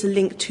me it's a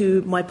link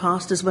to my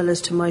past as well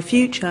as to my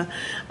future.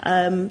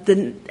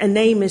 A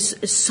name is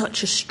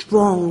such a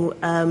strong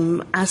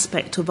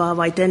aspect of our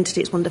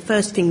identity. It's one of the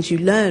first things you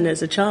learn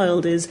as a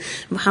child is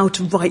how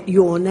to write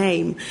your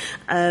name.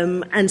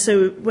 And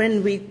so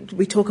when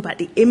we talk about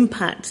the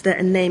impact that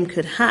a name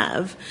could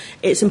have,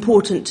 it's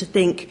important to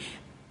think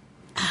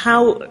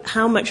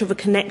how much of a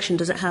connection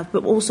does it have,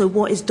 but also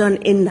what is done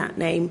in that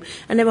name.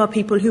 And there are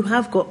people who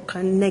have got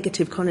kind of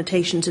negative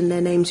connotations in their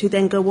names who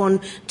then go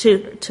on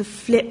to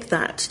flip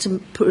that,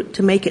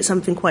 to make it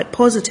something quite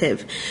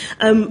positive.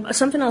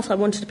 Something else I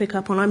wanted to pick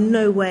up on, I'm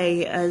no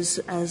way as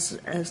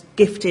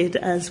gifted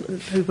as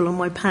people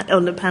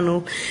on the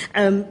panel.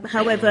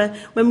 However,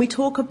 when we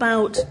talk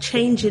about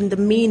changing the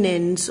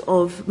meanings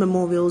of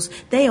memorials,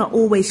 they are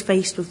always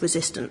faced with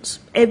resistance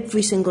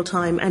every single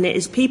time, and it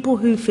is people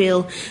who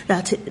feel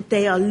that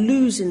they are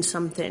losing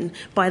something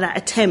by that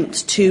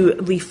attempt to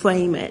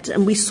reframe it.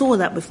 And we saw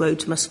that with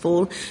Rhodes Must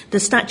Fall. The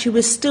statue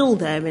was still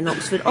there in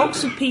Oxford.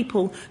 Oxford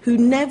people who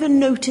never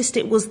noticed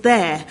it was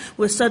there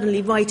were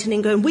suddenly writing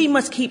and going, we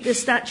must keep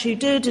this statue,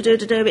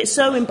 it's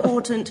so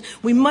important,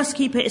 we must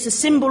keep it, it's a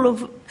symbol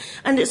of...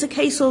 And it's a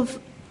case of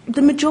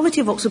the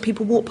majority of Oxford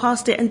people walked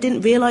past it and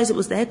didn't realise it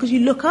was there because you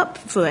look up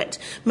for it.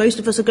 Most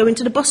of us are going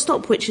to the bus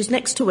stop, which is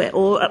next to it,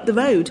 or up the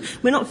road.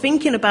 We're not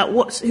thinking about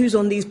who's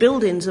on these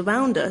buildings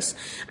around us.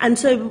 And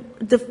so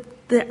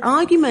the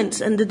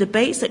arguments and the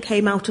debates that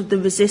came out of the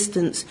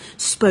resistance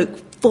spoke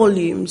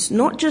volumes,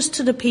 not just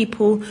to the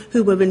people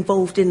who were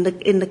involved in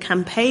the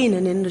campaign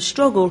and in the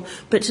struggle,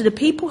 but to the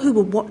people who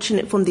were watching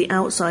it from the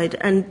outside,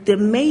 and the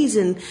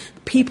amazing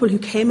people who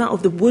came out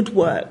of the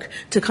woodwork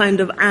to kind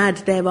of add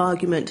their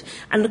argument.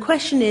 And the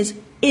question is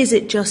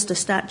it just a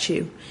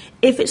statue?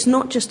 If it's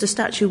not just a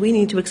statue, we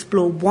need to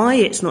explore why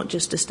it's not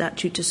just a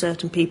statue to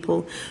certain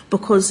people,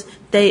 because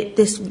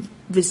this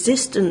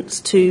resistance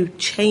to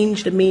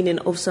change the meaning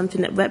of something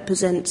that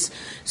represents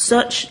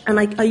such, and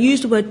I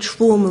use the word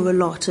trauma a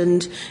lot,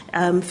 and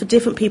for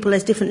different people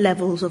there's different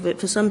levels of it.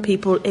 For some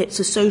people it's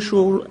a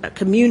social,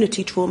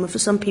 community trauma, for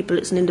some people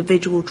it's an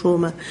individual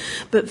trauma.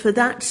 But for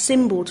that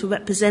symbol to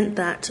represent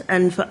that,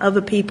 and for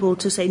other people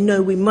to say,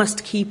 no, we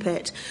must keep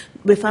it,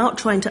 without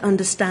trying to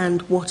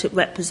understand what it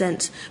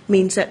represents,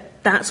 means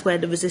that's where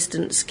the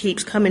resistance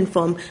keeps coming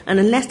from. And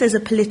unless there's a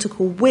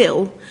political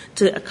will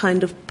to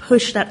kind of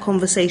push that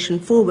conversation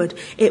forward,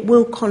 it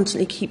will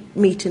constantly keep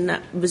meeting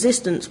that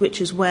resistance,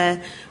 which is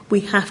where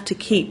we have to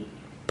keep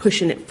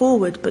pushing it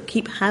forward, but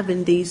keep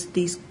having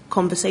these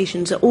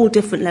conversations at all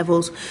different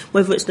levels,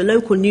 whether it's the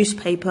local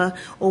newspaper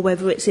or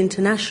whether it's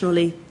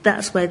internationally.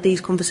 That's where these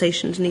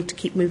conversations need to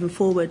keep moving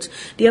forward.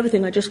 The other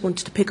thing I just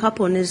wanted to pick up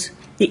on is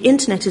the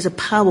internet is a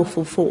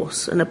powerful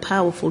force and a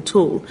powerful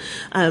tool.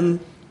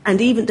 And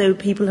even though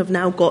people have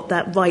now got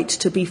that right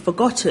to be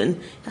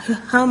forgotten,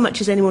 how much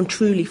is anyone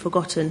truly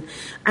forgotten?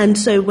 And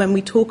so when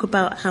we talk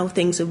about how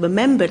things are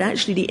remembered,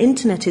 actually the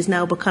internet is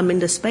now becoming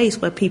the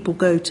space where people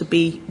go to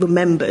be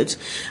remembered,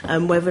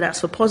 whether that's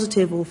for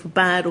positive or for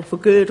bad or for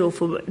good or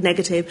for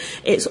negative.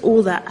 It's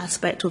all that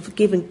aspect of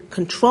giving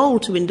control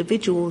to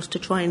individuals to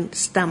try and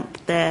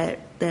stamp their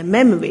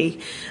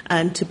memory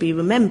and to be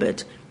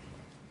remembered.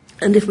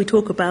 And if we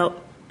talk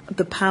about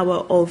the power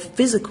of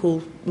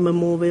physical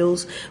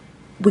memorials,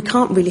 we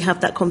can't really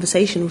have that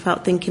conversation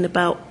without thinking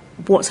about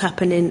what's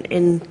happening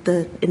in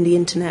the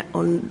internet,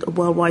 on the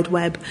World Wide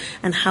Web,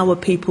 and how are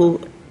people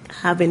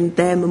having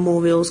their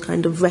memorials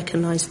kind of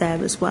recognised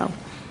there as well.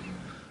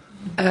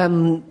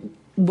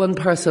 One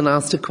person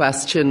asked a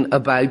question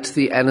about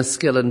the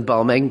Enniskillen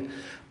bombing.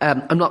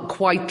 I'm not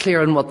quite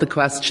clear on what the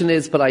question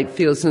is, but I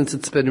feel since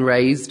it's been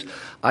raised,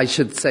 I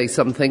should say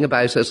something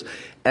about it.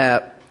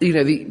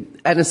 the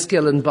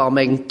Enniskillen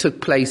bombing took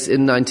place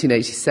in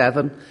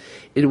 1987.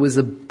 It was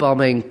a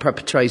bombing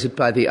perpetrated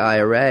by the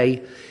IRA.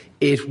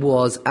 It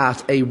was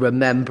at a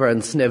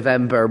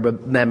November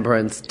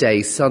Remembrance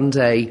Day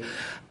Sunday,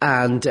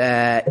 and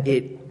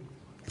it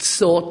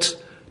sought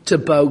to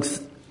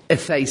both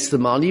efface the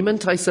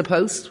monument, I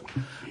suppose,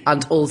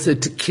 and also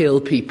to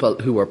kill people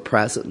who were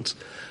present.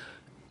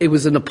 It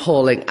was an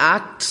appalling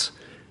act.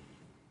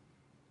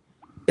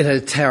 It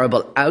had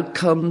terrible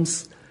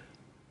outcomes,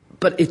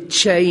 but it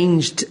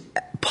changed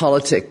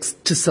politics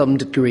to some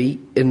degree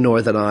in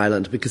Northern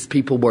Ireland because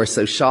people were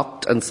so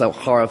shocked and so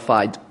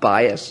horrified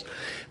by it,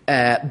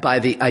 by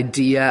the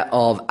idea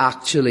of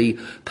actually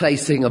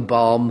placing a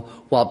bomb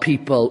while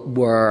people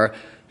were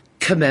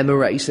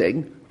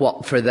commemorating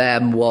what for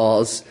them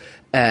was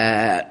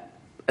an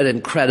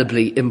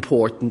incredibly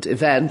important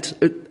event.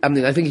 I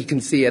mean, I think you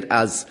can see it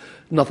as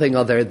nothing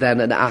other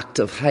than an act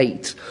of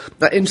hate.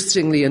 Now,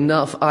 interestingly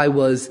enough, I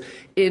was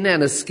in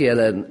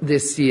Enniskillen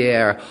this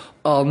year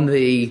on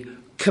the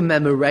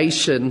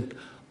commemoration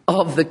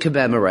of the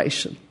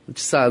commemoration, which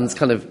sounds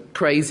kind of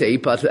crazy,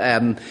 but,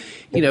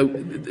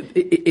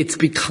 it's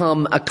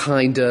become a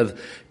kind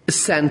of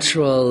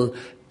central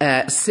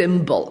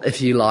symbol,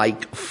 if you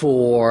like,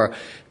 for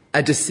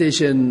a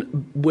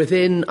decision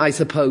within, I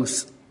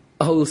suppose,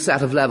 a whole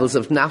set of levels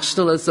of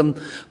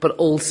nationalism, but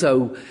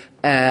also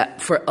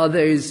for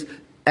others.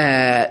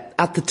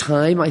 At the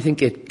time, I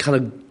think it kind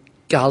of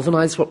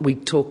galvanised what we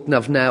talk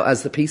of now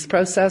as the peace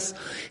process.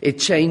 It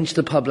changed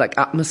the public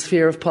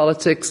atmosphere of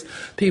politics.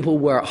 People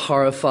were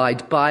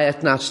horrified by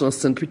it.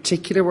 Nationalists in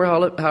particular were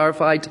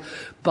horrified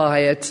by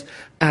it.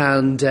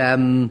 And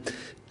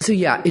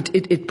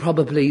it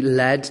probably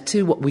led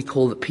to what we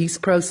call the peace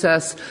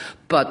process,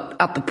 but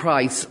at the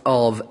price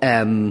of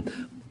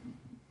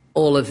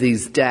all of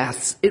these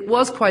deaths. It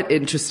was quite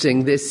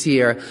interesting this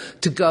year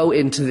to go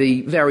into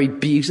the very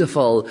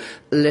beautiful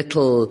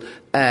little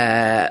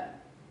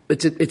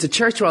it's a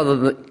church rather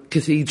than a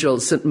cathedral,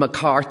 St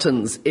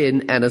Macartan's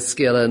in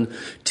Enniskillen,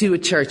 to a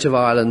Church of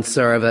Ireland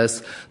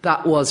service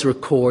that was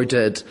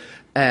recorded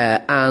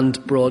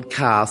and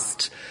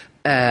broadcast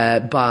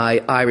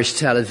by Irish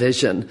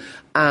television,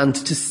 and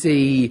to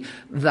see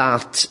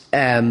that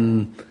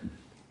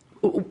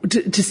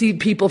to see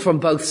people from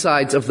both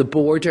sides of the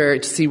border,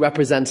 to see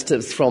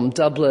representatives from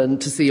Dublin,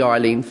 to see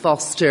Arlene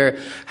Foster,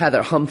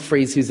 Heather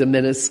Humphreys, who's a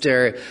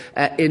minister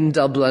in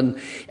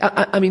Dublin.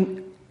 I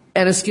mean,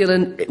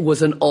 Enniskillen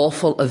was an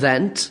awful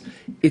event.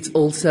 It's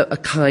also a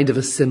kind of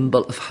a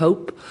symbol of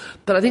hope.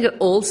 But I think it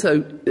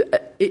also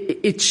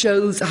it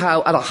shows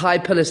how, at a high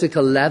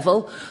political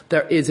level,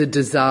 there is a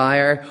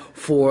desire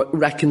for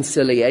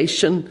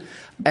reconciliation.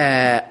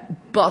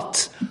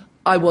 But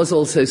I was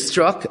also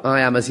struck,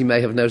 I am, as you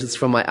may have noticed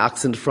from my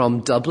accent,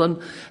 from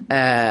Dublin.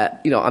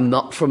 I'm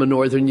not from a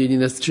Northern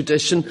Unionist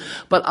tradition,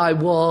 but I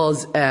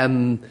was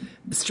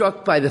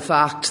struck by the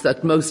fact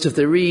that most of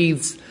the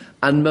wreaths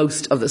and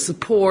most of the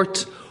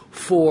support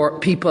for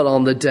people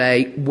on the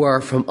day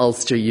were from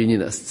Ulster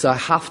Unionists. So I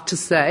have to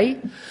say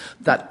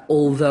that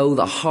although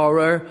the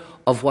horror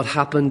of what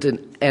happened in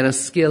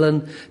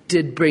Enniskillen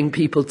did bring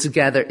people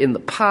together in the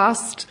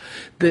past,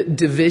 the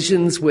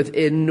divisions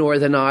within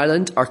Northern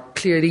Ireland are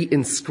clearly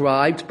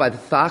inscribed by the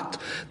fact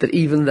that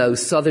even though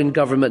Southern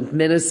government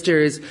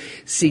ministers,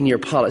 senior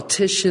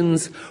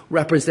politicians,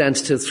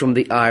 representatives from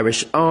the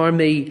Irish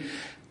Army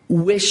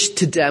wished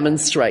to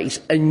demonstrate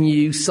a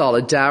new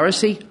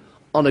solidarity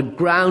on a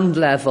ground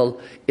level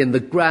in the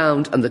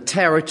ground and the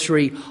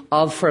territory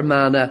of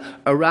Fermanagh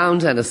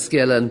around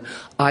Enniskillen,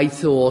 I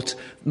thought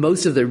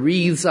most of the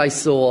wreaths I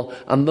saw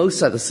and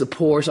most of the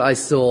support I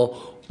saw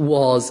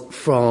was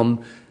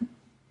from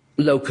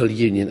local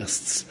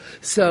unionists.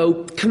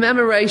 So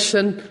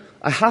commemoration,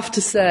 I have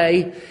to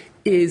say,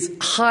 is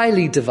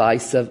highly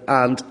divisive,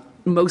 and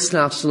most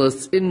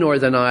nationalists in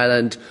Northern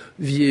Ireland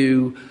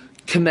view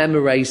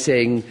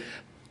commemorating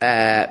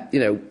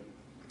the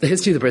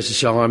history of the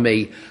British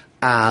Army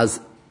as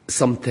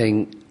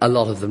something a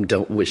lot of them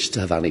don't wish to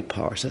have any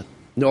part in,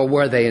 nor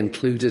were they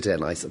included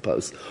in, I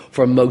suppose,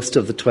 for most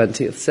of the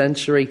 20th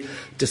century,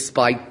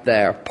 despite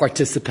their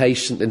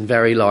participation in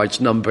very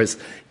large numbers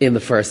in the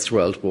First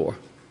World War.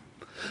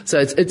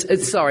 So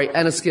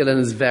Enniskillen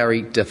is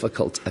very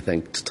difficult, I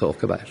think, to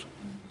talk about.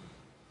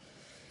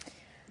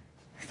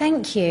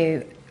 Thank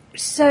you.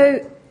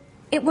 So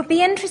it would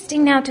be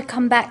interesting now to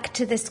come back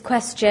to this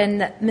question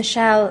that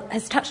Michelle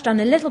has touched on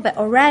a little bit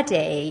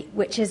already,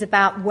 which is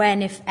about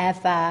when, if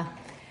ever,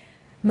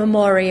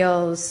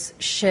 memorials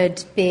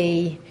should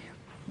be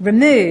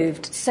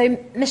removed. So,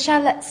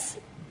 Michelle, let's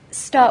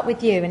start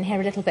with you and hear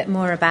a little bit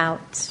more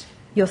about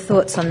your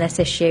thoughts on this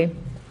issue.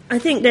 I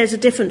think there's a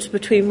difference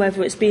between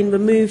whether it's being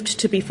removed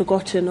to be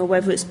forgotten or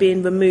whether it's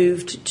being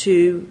removed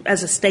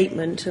as a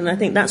statement, and I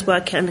think that's where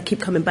I kind of keep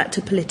coming back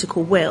to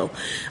political will,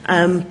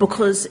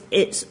 because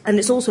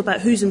it's also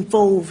about who's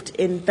involved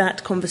in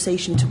that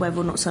conversation to whether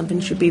or not something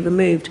should be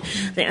removed.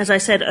 I think, as I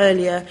said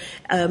earlier,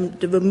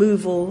 the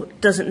removal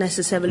doesn't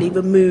necessarily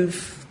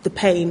remove the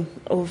pain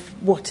of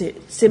what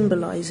it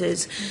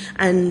symbolises.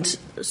 And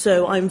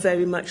so I'm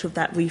very much of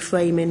that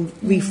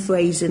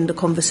rephrasing the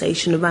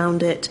conversation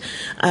around it,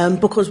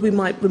 because we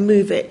might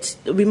remove it.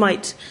 We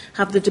might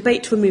have the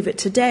debate to remove it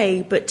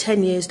today, but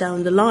 10 years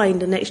down the line,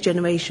 the next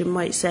generation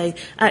might say,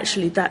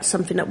 actually, that's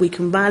something that we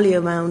can rally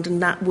around,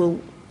 and that will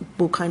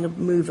kind of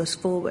move us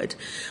forward.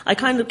 I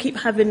kind of keep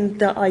having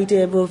the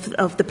idea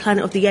of the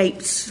Planet of the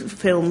Apes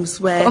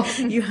films, where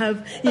you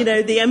have,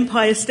 the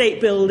Empire State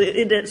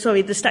Building,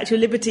 the Statue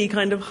of Liberty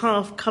kind of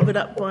half covered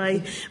up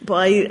by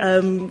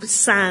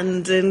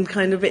sand, and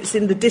kind of it's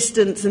in the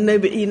distance, and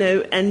nobody,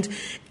 and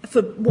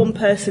for one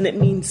person it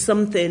means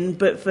something,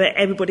 but for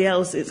everybody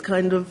else it's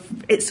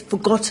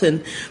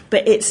forgotten,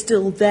 but it's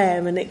still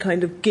there, and it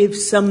kind of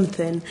gives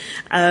something.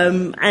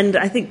 And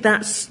I think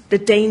that's the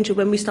danger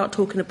when we start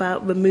talking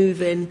about removing.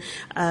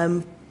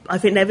 I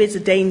think there is a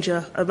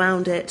danger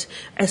around it,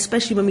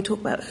 especially when we talk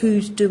about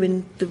who's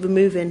doing the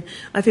removing.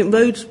 I think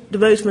the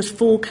Rhodes Must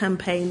Fall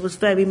campaign was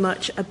very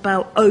much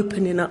about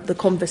opening up the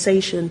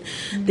conversation.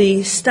 Mm-hmm.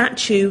 The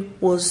statue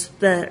was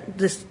the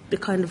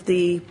kind of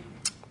the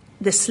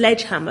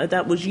sledgehammer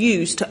that was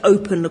used to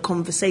open the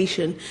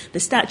conversation. The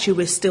statue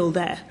is still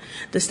there.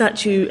 The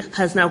statue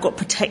has now got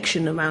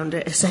protection around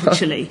it,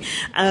 essentially.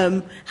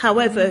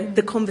 However,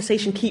 the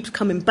conversation keeps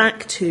coming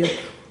back to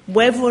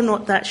whether or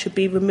not that should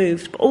be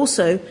removed. But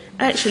also,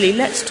 actually,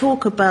 let's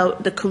talk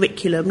about the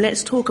curriculum.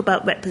 Let's talk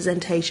about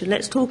representation.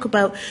 Let's talk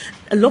about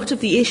a lot of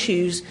the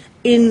issues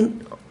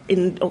in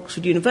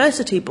Oxford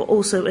University, but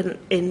also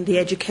in the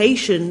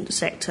education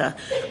sector,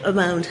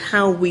 around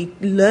how we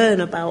learn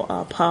about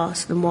our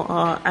past and what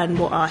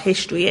our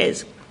history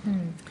is.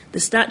 The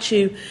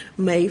statue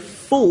may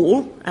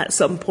fall at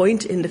some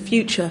point in the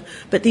future,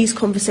 but these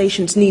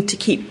conversations need to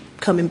keep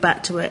coming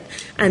back to it.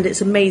 And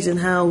it's amazing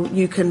how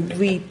you can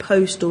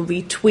repost or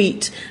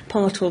retweet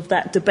part of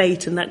that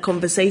debate and that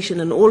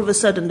conversation, and all of a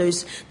sudden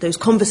those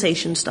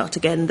conversations start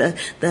again.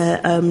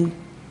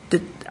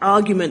 The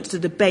arguments, the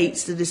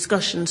debates, the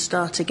discussions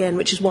start again,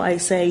 which is why I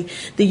say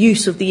the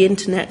use of the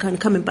internet, kind of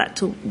coming back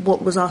to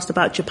what was asked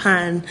about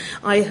Japan.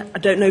 I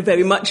don't know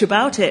very much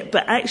about it,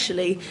 but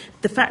actually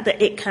the fact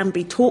that it can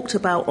be talked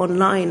about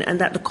online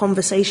and that the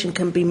conversation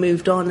can be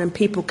moved on and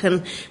people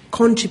can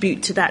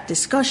contribute to that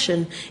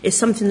discussion is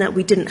something that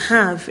we didn't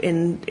have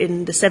in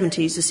the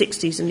 70s, the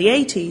 60s and the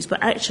 80s,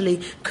 but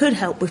actually could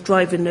help with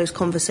driving those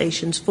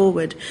conversations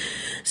forward.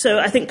 So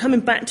I think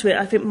coming back to it,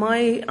 I think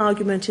my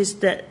argument is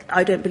that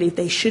I don't believe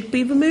they should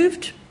be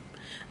removed,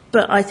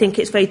 but I think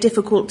it's very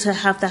difficult to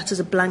have that as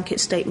a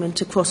blanket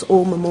statement across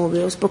all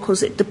memorials,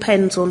 because it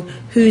depends on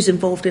who's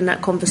involved in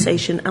that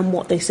conversation and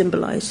what they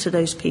symbolise to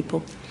those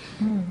people.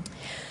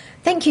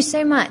 Thank you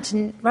so much.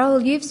 And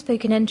Rahul, you've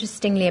spoken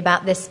interestingly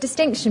about this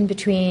distinction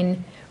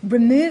between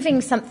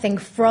removing something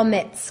from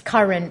its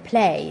current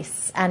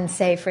place and,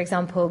 say, for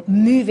example,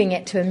 moving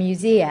it to a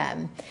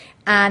museum,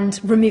 and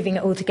removing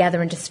it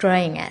altogether and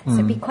destroying it. So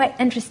it'd be quite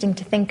interesting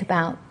to think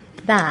about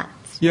that.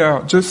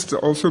 Yeah, just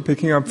also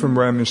picking up from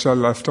where Michelle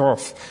left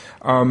off.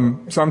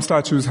 Some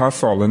statues have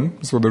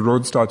fallen. So the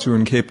Rhodes statue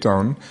in Cape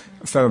Town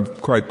fell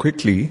quite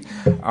quickly.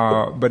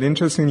 But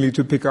interestingly,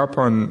 to pick up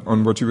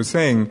on what you were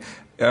saying,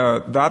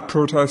 that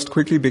protest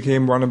quickly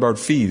became one about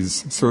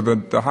fees. So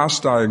that the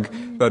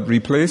hashtag that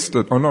replaced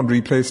it, or not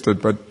replaced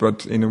it,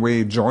 but in a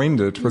way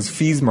joined it, was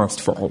Fees Must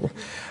Fall.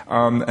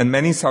 And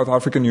many South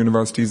African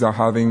universities are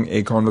having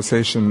a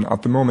conversation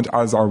at the moment,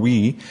 as are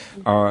we,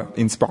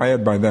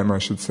 inspired by them, I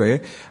should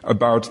say,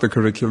 about the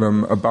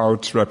curriculum,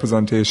 about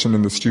representation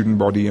in the student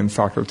body and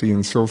faculty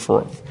and so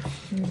forth.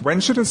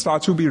 When should a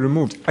statue be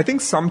removed? I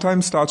think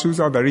sometimes statues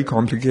are very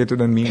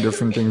complicated and mean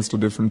different things to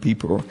different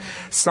people.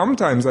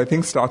 Sometimes I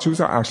think statues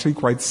are actually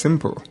quite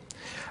simple.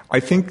 I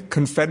think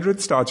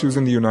Confederate statues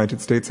in the United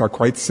States are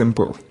quite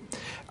simple.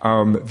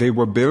 They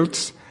were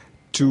built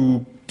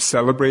to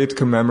celebrate,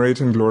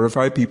 commemorate, and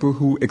glorify people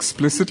who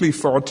explicitly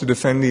fought to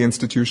defend the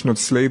institution of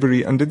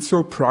slavery and did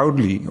so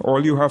proudly.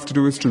 All you have to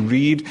do is to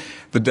read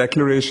the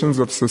declarations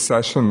of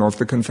secession of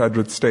the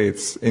Confederate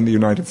States in the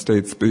United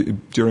States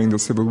during the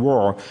Civil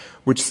War,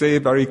 which say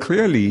very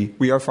clearly,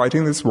 we are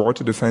fighting this war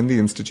to defend the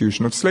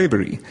institution of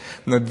slavery.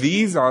 Now,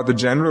 these are the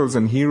generals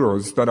and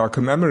heroes that are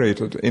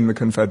commemorated in the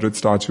Confederate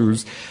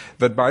statues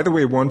that, by the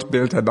way, weren't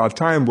built at that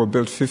time, were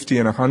built 50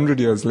 and 100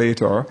 years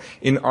later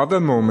in other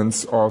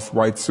moments of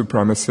white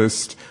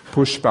supremacist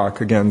pushback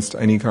against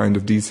any kind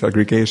of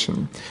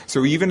desegregation.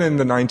 So even in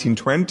the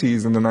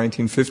 1920s and the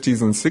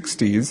 1950s and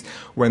 60s,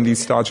 when these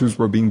statues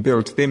were being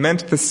built, they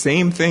meant the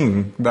same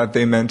thing that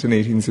they meant in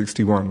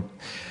 1861.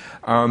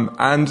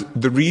 And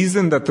the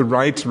reason that the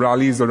right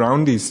rallies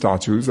around these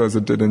statues, as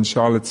it did in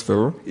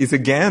Charlottesville, is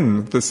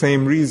again the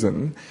same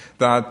reason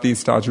that these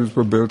statues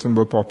were built and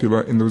were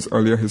popular in those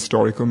earlier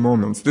historical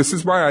moments. This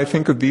is why I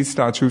think of these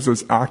statues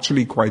as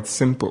actually quite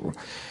simple.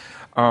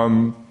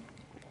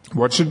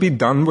 What should be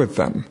done with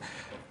them?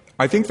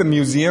 I think the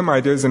museum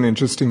idea is an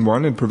interesting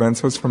one. It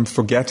prevents us from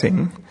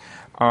forgetting.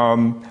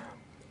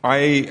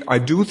 I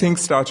do think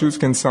statues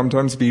can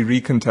sometimes be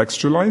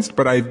recontextualized,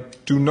 but I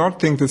do not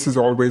think this is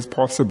always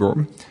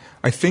possible.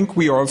 I think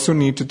we also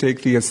need to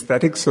take the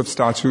aesthetics of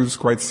statues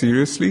quite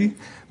seriously.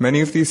 Many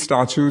of these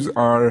statues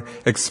are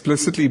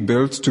explicitly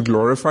built to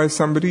glorify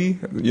somebody,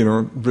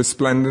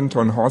 resplendent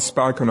on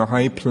horseback on a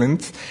high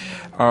plinth.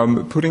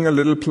 Putting a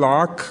little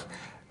plaque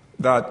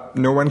that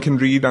no one can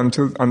read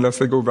unless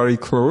they go very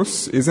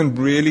close isn't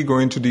really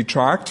going to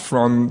detract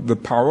from the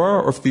power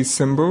of these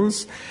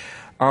symbols.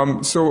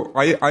 So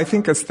I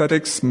think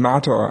aesthetics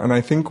matter, and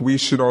I think we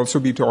should also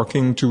be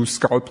talking to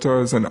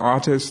sculptors and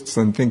artists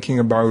and thinking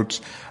about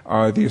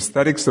the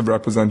aesthetics of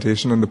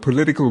representation and the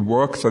political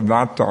work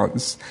that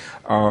does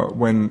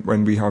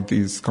when we have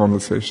these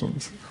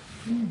conversations.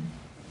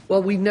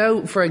 Well, we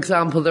know, for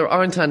example, there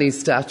aren't any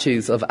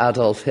statues of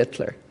Adolf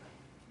Hitler.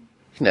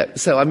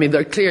 So, I mean,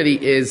 there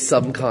clearly is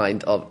some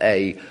kind of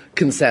a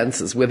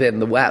consensus within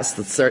the West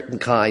that certain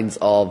kinds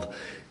of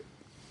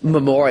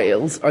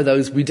memorials are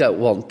those we don't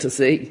want to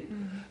see.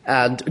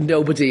 And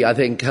nobody, I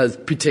think, has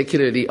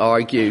particularly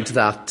argued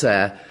that,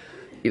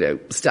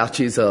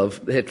 statues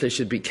of Hitler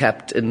should be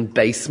kept in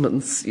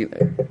basements,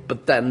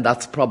 But then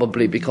that's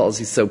probably because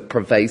he's so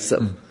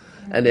pervasive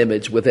an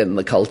image within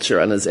the culture,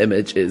 and his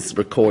image is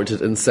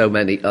recorded in so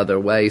many other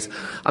ways.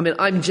 I mean,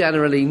 I'm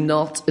generally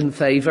not in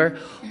favour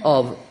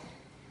of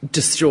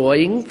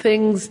destroying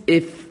things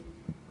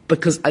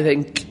because I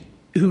think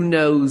who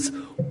knows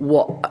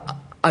what...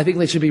 I think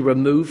they should be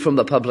removed from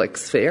the public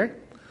sphere,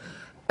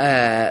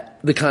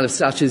 the kind of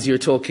statues you're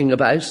talking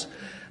about.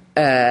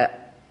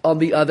 On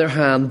the other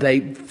hand,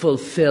 they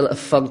fulfil a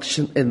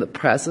function in the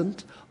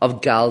present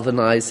of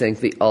galvanising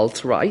the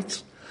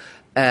alt-right.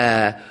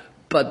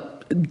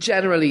 But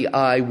generally,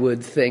 I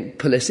would think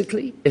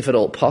politically, if at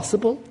all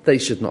possible, they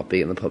should not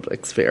be in the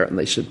public sphere and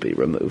they should be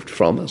removed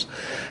from it.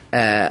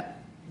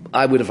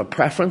 I would have a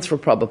preference for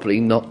probably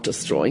not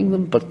destroying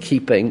them, but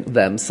keeping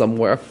them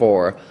somewhere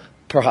for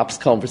perhaps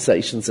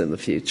conversations in the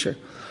future.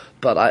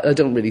 But I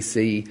don't really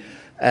see...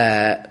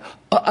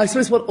 I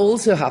suppose what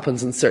also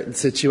happens in certain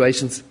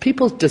situations,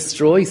 people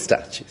destroy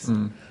statues.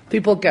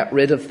 People get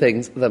rid of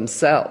things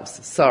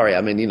themselves. Sorry,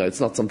 I mean, it's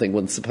not something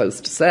one's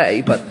supposed to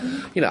say, but,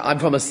 I'm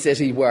from a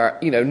city where,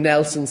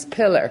 Nelson's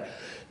Pillar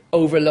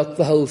overlooked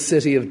the whole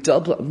city of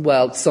Dublin.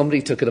 Well,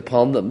 somebody took it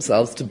upon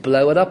themselves to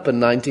blow it up in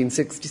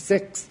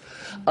 1966.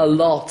 A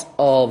lot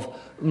of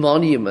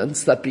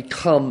monuments that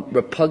become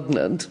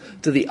repugnant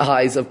to the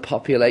eyes of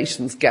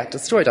populations get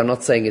destroyed. I'm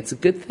not saying it's a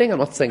good thing. I'm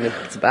not saying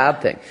it's a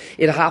bad thing.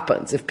 It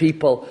happens. If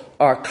people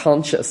are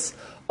conscious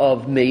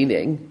of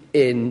meaning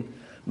in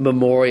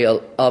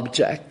memorial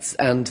objects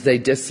and they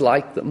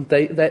dislike them,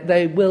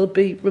 they will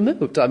be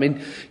removed. I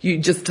mean, you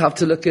just have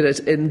to look at it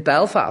in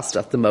Belfast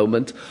at the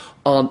moment.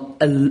 On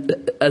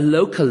a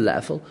local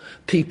level,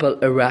 people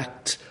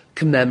erect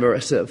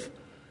commemorative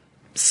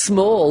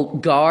small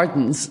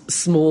gardens,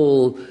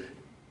 small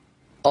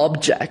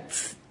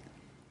objects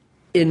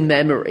in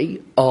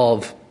memory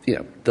of,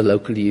 the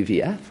local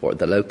UVF or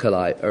the local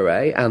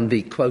IRA, and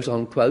the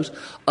quote-unquote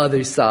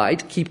other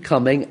side keep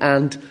coming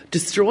and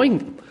destroying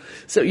them.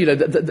 So,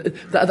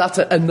 that's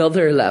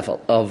another level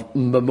of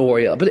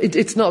memorial. But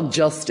it's not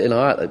just in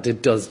Ireland.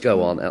 It does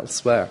go on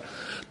elsewhere.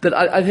 But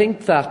I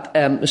think that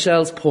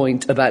Michelle's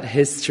point about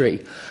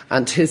history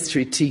and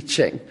history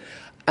teaching,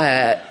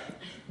 that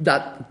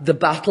the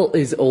battle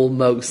is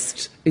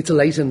it's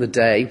late in the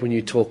day when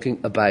you're talking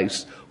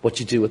about what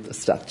you do with the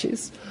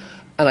statues.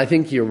 And I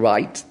think you're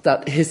right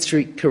that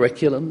history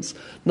curriculums,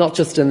 not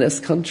just in this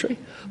country,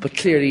 but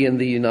clearly in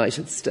the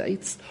United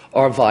States,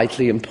 are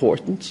vitally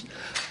important.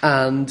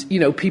 And,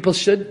 people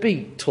should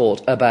be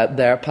taught about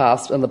their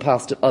past and the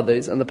past of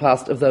others and the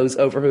past of those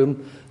over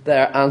whom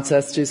their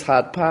ancestors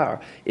had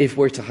power, if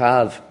we're to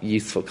have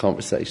useful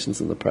conversations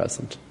in the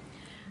present.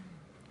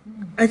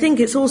 I think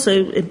it's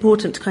also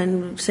important to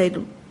kind of say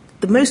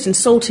the most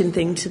insulting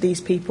thing to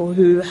these people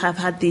who have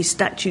had these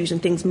statues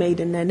and things made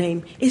in their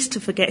name is to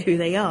forget who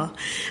they are.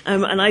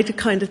 And I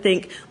kind of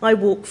think, I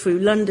walk through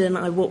London,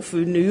 I walk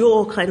through New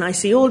York, and I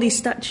see all these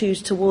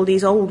statues to all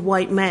these old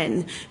white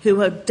men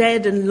who are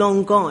dead and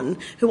long gone,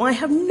 who I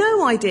have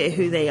no idea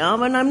who they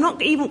are, and I'm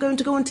not even going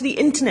to go onto the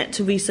internet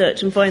to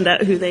research and find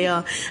out who they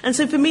are. And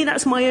so for me,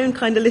 that's my own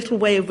kind of little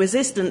way of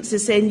resistance,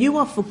 is saying, you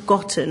are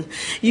forgotten.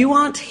 You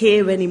aren't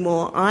here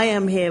anymore. I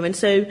am here. And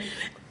so,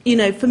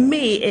 for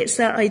me, it's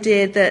that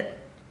idea that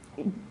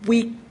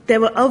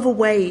there are other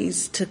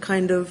ways to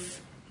kind of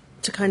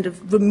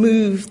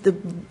remove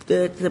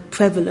the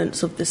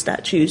prevalence of the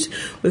statues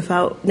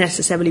without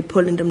necessarily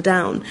pulling them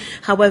down.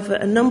 However,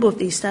 a number of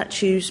these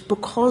statues,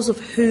 because of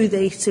who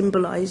they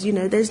symbolise,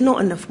 there's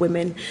not enough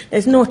women,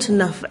 there's not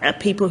enough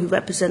people who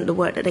represent the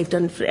work that they've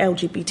done for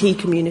LGBT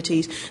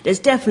communities. There's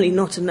definitely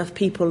not enough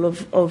people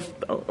of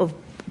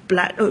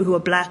black, who are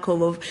black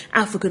or of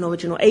African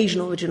origin or Asian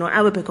origin or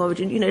Arabic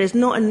origin. There's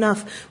not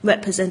enough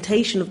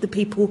representation of the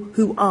people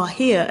who are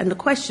here. And the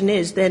question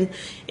is then,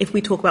 if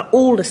we talk about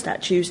all the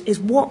statues, is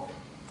what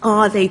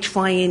are they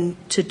trying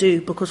to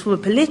do? Because from a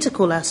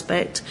political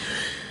aspect,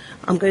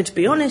 I'm going to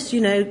be honest,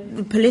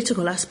 the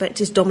political aspect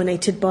is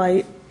dominated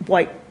by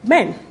white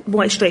men,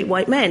 straight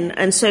white men.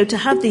 And so to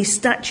have these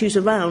statues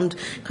around,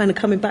 kind of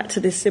coming back to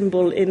this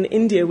symbol in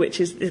India, which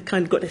is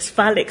kind of got this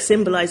phallic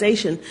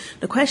symbolization,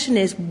 the question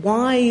is,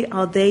 why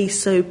are they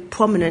so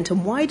prominent,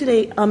 and why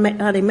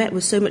are they met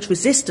with so much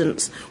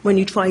resistance when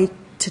you try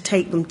to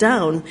take them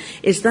down?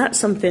 Is that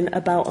something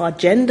about our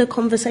gender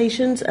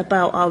conversations,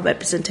 about our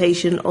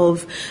representation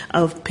of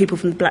people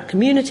from the black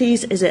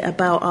communities? Is it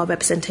about our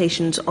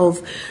representations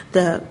of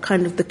the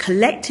kind of the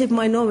collective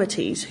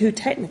minorities who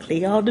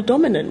technically are the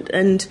dominant?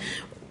 And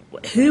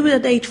who are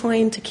they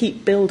trying to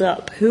build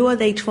up? Who are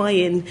they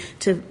trying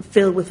to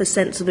fill with a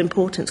sense of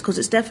importance? Because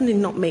it's definitely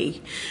not me.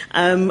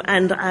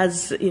 And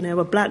as,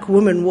 a black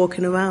woman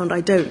walking around, I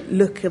don't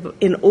look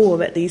in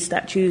awe at these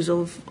statues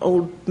of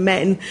old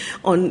men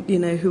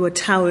who are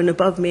towering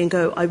above me and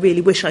go, I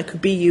really wish I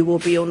could be you or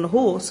be on the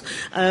horse.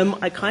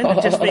 I kind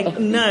of just think,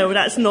 no,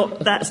 that's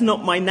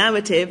not my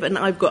narrative, and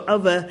I've got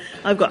other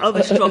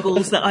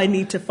struggles that I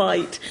need to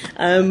fight,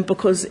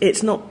 because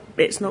it's not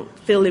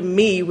filling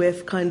me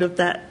with kind of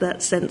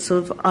that sense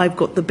of I've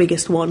got the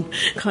biggest one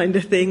kind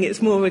of thing.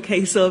 It's more a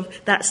case of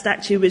that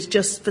statue is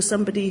just for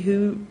somebody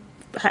who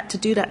had to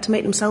do that to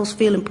make themselves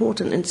feel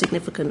important and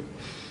significant.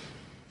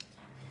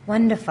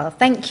 Wonderful,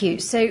 thank you.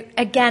 So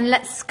again,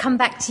 let's come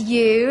back to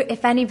you.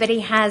 If anybody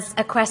has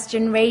a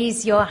question,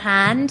 raise your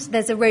hand.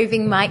 There's a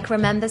roving mic,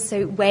 remember,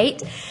 so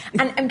wait.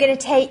 And I'm going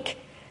to take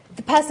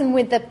the person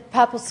with the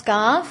purple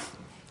scarf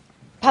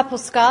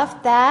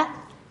there,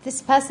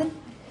 this person.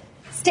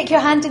 Stick your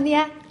hand in the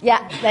air.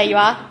 Yeah, there you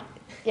are.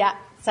 Yeah,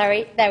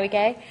 sorry, there we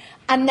go.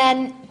 And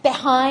then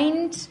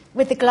behind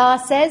with the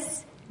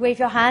glasses, wave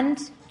your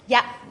hand.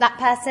 Yeah, that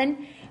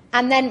person.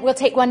 And then we'll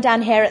take one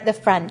down here at the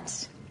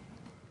front.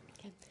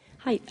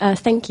 Hi,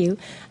 thank you.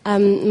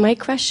 My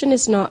question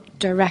is not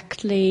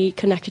directly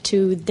connected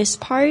to this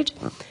part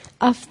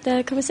of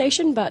the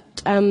conversation, but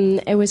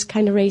it was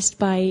kind of raised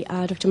by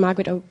Dr.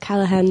 Margaret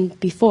O'Callaghan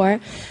before.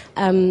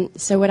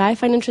 So what I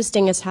find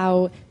interesting is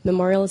how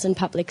memorials in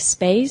public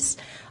space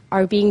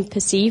are being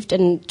perceived,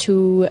 and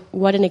to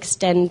what an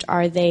extent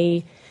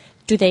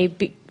do they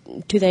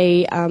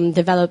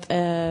develop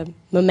a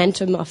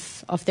momentum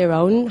of their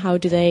own? How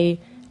do they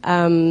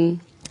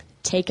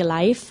take a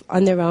life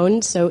on their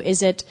own? So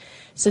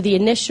the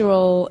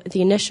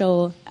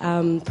initial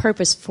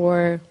purpose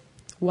for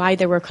why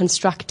they were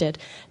constructed,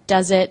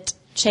 does it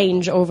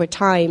change over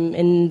time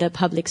in the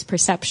public's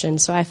perception?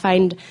 So I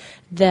find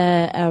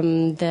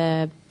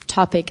the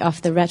topic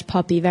of the red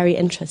poppy very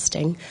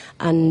interesting,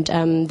 and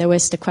there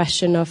was the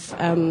question of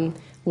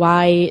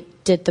why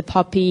did the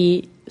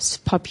poppy's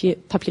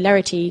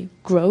popularity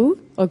grew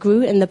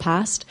in the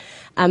past?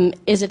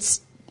 Is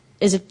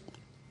it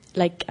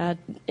like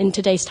in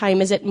today's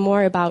time? Is it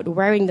more about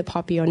wearing the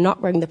poppy or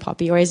not wearing the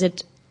poppy, or is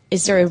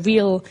there a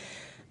real,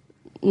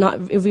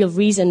 not a real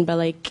reason, but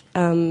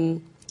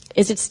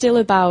is it still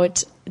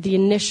about the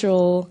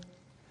initial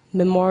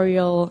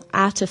memorial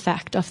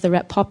artifact of the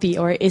red poppy,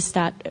 or is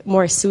that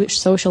more a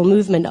social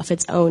movement of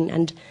its own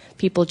and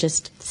people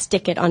just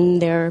stick it on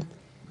their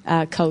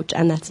coat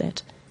and that's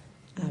it?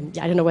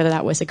 I don't know whether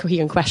that was a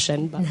coherent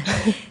question, but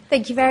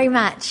thank you very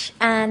much.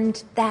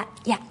 And that,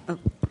 yeah.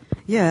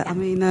 Yeah, I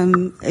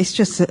mean, it's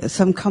just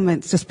some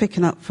comments, just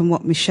picking up from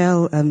what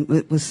Michelle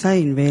was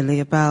saying, really,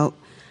 about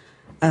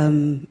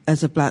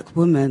as a black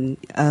woman,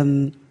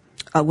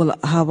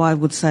 how I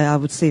would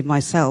see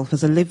myself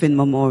as a living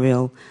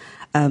memorial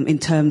in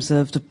terms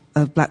of the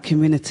black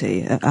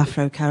community,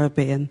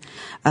 Afro-Caribbean,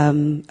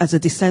 as a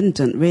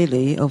descendant,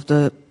 really, of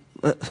the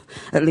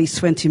at least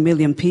 20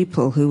 million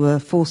people who were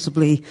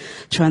forcibly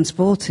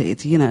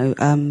transported,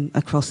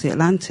 across the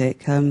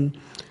Atlantic.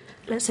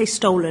 Let's say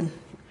stolen.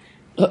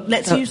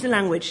 Let's use the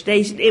language.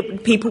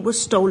 People were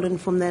stolen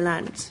from their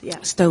lands. Yeah.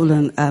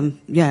 Stolen,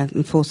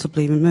 and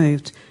forcibly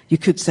removed. You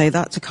could say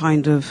that's a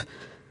kind of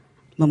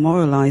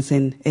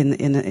memorialising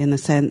in a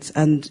sense.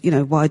 And,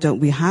 why don't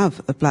we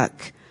have a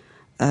black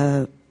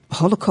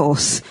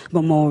Holocaust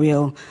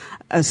memorial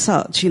as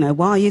such?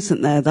 Why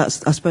isn't there? I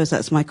suppose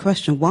that's my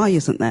question. Why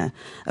isn't there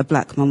a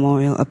black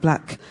memorial, a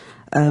black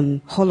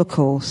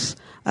Holocaust?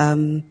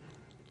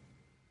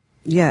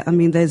 Yeah, I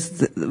mean,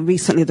 there's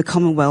recently the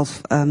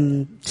Commonwealth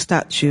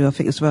statue, I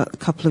think it's about a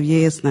couple of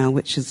years now,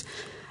 which is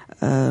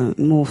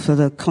more for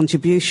the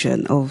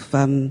contribution of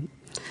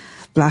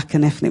black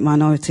and ethnic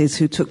minorities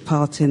who took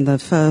part in the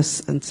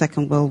First and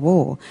Second World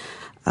War.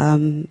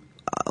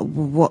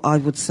 What I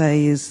would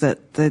say is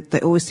that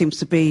there always seems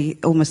to be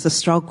almost a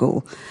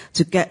struggle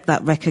to get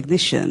that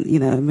recognition.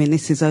 I mean,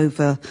 this is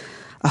over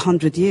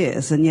 100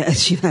 years, and yet,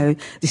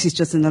 this is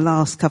just in the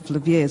last couple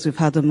of years we've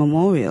had a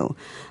memorial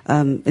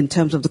in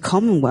terms of the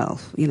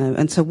Commonwealth,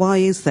 and so why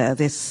is there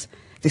this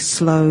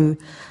slow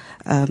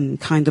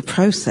kind of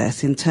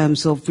process in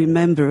terms of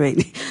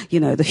remembering,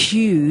 the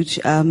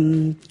huge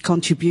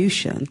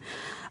contribution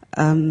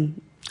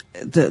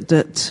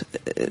that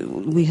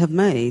we have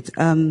made?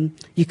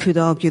 You could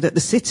argue that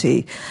the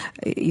city,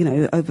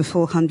 over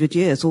 400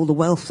 years, all the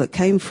wealth that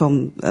came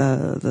from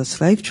the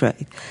slave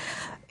trade,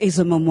 is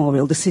a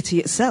memorial, the city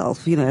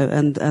itself,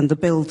 and the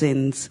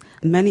buildings,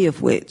 many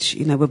of which,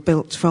 were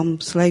built from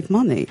slave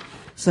money.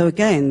 So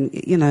again,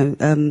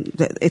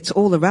 it's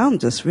all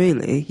around us,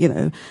 really.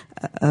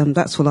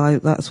 That's what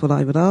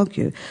I would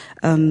argue.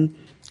 And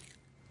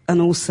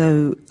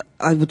also,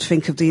 I would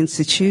think of the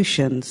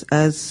institutions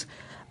as,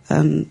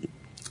 how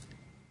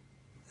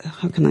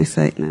can I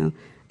say it now?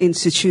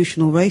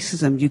 Institutional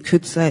racism, you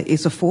could say,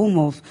 is a form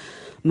of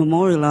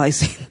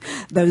memorializing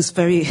the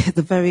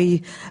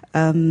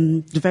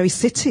very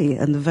city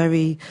and the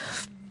very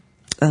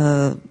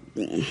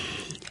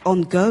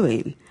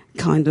ongoing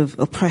kind of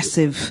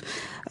oppressive,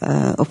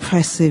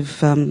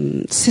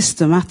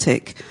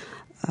 systematic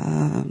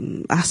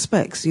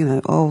aspects,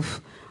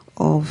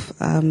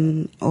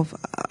 of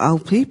our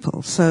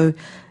people. So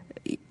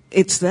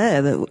it's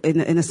there that,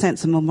 in a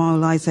sense, a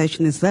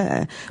memorialization is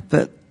there,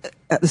 but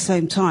at the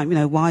same time,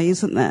 why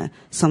isn't there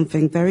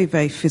something very,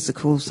 very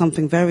physical,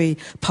 something very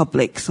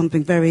public,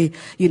 something very,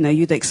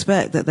 you'd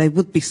expect that there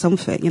would be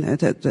something,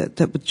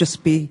 that would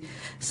just be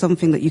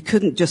something that you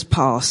couldn't just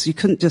pass. You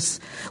couldn't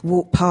just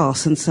walk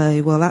past and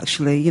say, well,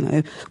 actually,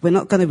 we're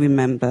not going to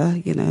remember,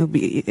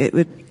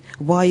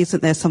 why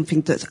isn't there something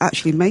that's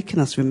actually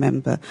making us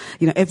remember,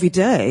 every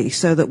day,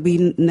 so that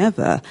we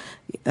never,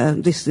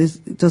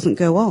 doesn't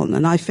go on.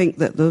 And I think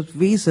that the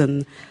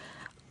reason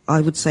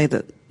I would say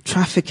that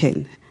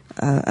trafficking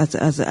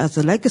as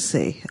a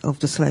legacy of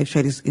the slave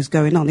trade is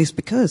going on is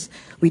because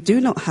we do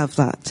not have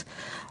that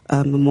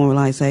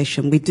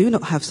memorialization. We do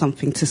not have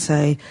something to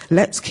say,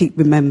 let's keep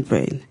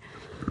remembering.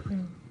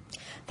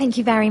 Thank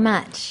you very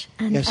much.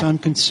 And, yes, I'm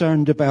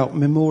concerned about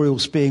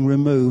memorials being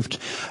removed.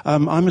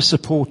 I'm a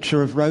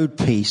supporter of road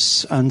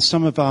peace, and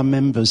some of our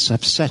members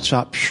have set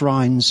up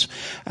shrines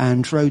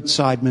and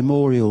roadside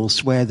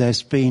memorials where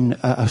there's been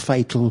a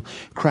fatal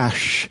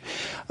crash.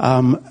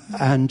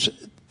 And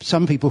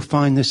some people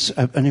find this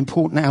an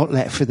important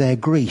outlet for their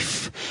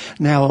grief.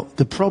 Now,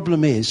 the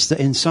problem is that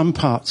in some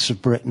parts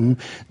of Britain,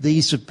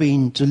 these have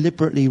been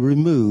deliberately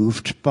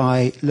removed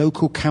by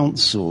local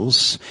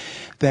councils,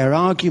 their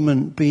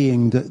argument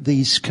being that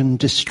these can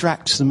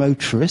distract the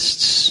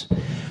motorists,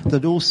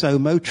 that also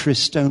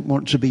motorists don't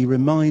want to be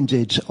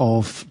reminded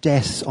of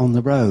death on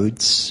the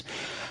roads.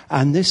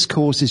 And this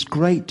causes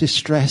great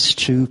distress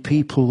to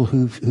people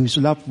whose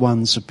loved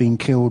ones have been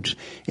killed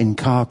in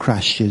car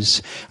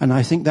crashes. And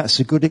I think that's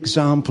a good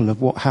example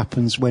of what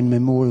happens when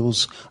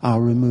memorials are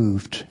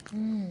removed.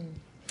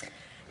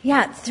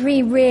 Yeah,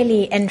 3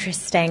 really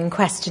interesting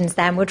questions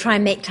then. We'll try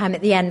and make time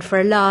at the end for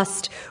a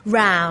last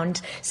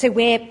round. So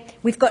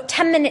we've got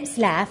 10 minutes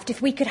left.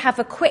 If we could have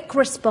a quick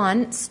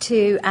response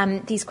to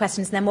these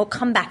questions, and then we'll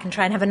come back and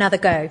try and have another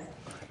go.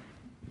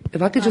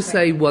 If I could just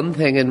say one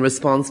thing in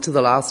response to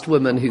the last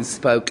woman who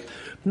spoke,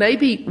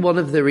 maybe one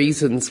of the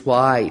reasons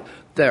why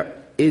there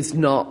is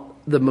not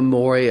the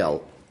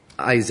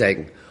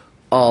memorialising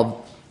of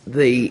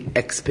the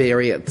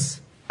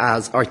experience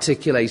as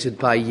articulated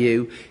by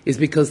you is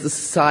because the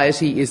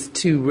society is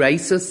too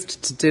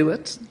racist to do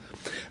it,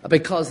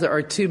 because there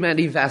are too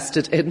many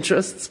vested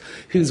interests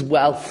whose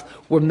wealth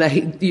were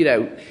made,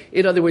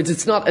 in other words,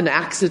 it's not an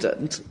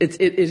accident.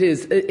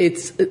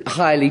 It's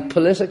highly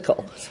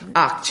political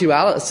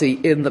actuality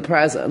in the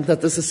present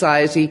that the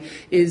society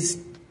is,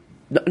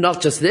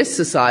 not just this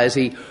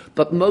society,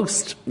 but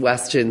most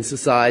Western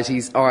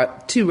societies are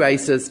too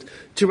racist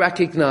to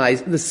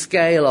recognise the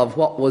scale of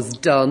what was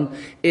done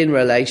in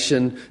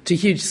relation to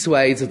huge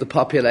swathes of the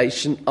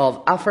population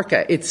of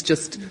Africa. It's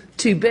just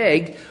too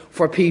big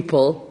for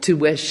people to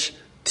wish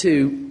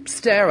to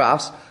stare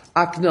at,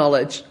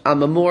 acknowledge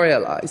and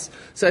memorialise.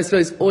 So I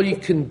suppose all you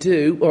can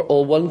do, or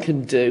all one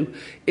can do,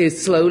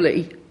 is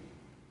slowly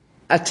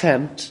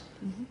attempt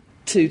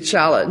to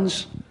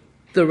challenge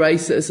the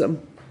racism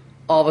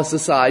of a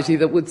society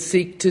that would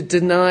seek to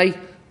deny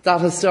that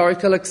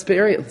historical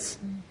experience.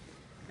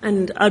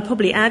 And I'd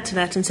probably add to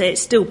that and say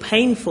it's still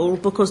painful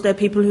because there are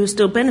people who are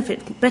still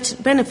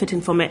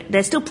benefiting from it.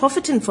 They're still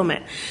profiting from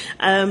it.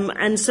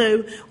 And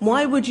so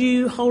why would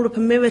you hold up a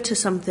mirror to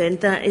something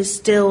that is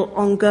still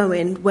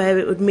ongoing where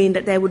it would mean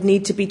that there would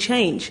need to be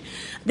change?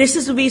 This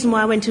is the reason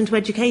why I went into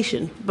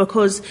education,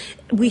 because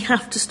we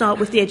have to start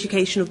with the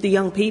education of the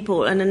young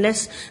people, and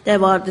unless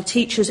there are the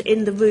teachers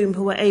in the room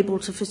who are able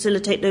to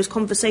facilitate those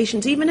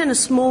conversations, even in a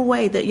small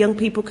way that young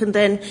people can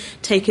then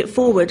take it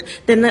forward,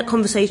 then that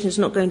conversation is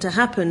not going to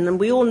happen. And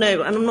we all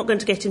know, and I'm not going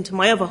to get into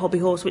my other hobby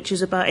horse, which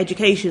is about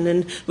education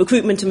and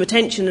recruitment and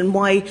retention and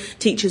why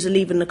teachers are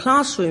leaving the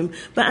classroom,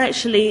 but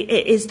actually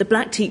it is the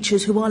black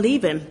teachers who are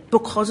leaving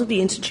because of the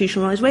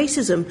institutionalised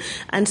racism.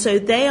 And so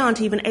they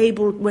aren't even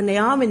able, when they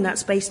are in that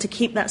space, to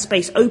keep that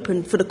space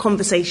open for the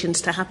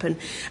conversations to happen.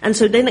 And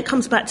so then it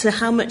comes back to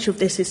how much of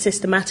this is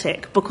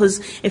systematic, because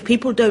if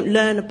people don't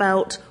learn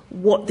about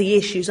what the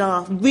issues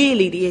are,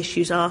 really the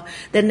issues are,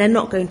 then they're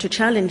not going to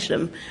challenge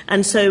them.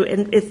 And so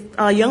if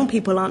our young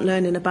people aren't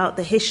learning about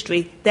their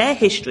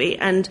history,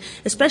 and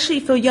especially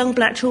for young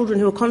black children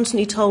who are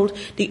constantly told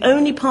the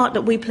only part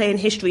that we play in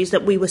history is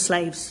that we were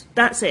slaves.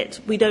 That's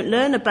it. We don't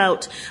learn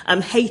about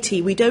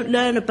Haiti. We don't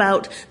learn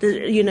about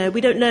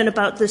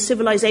the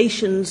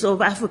civilizations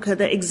of Africa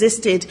that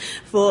existed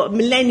for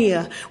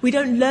millennia. We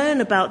don't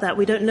learn about that.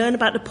 We don't learn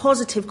about the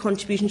positive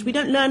contributions. We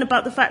don't learn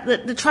about the fact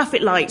that the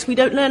traffic lights. We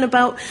don't learn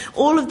about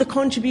all of the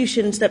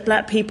contributions that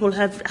black people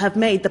have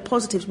made, the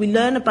positives. We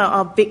learn about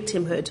our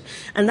victimhood,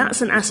 and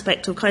that's an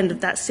aspect of kind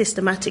of that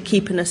systematic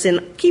keeping us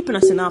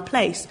in our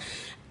place.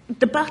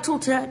 The battle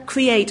to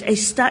create a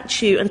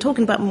statue, and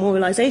talking about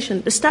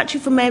memorialisation, the statue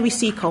for Mary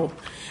Seacole,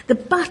 the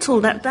battle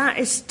that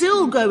is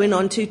still going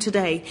on to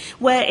today,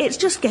 where it's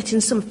just getting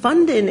some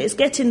funding, it's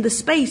getting the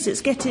space,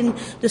 it's getting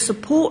the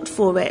support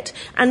for it,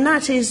 and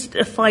that is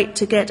a fight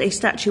to get a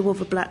statue of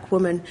a black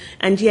woman,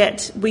 and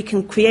yet we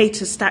can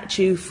create a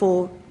statue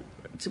for,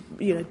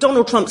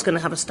 Donald Trump's going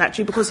to have a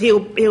statue because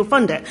he'll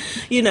fund it.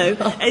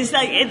 It's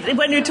like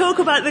when you talk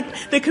about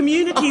the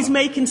communities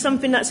making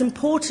something that's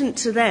important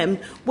to them,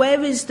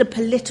 where is the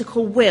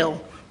political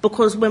will?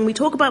 Because when we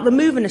talk about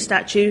removing a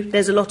statue,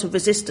 there's a lot of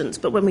resistance.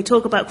 But when we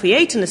talk about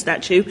creating a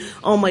statue,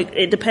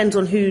 it depends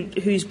on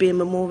who's being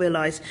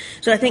memorialised.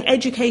 So I think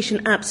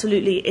education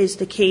absolutely is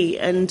the key.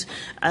 And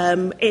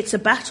it's a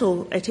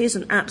battle. It is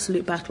an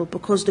absolute battle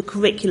because the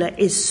curricula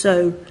is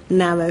so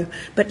narrow.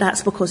 But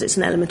that's because it's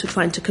an element of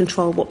trying to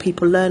control what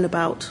people learn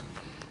about.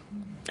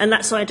 And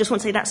I just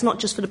want to say that's not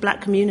just for the black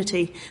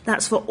community.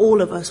 That's for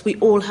all of us. We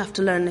all have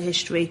to learn the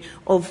history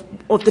of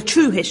the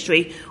true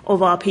history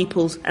of our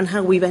peoples and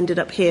how we've ended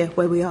up here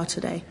where we are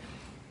today.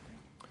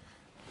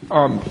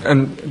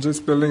 And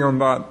just building on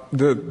that,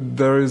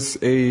 there is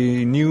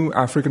a new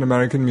African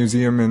American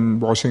museum in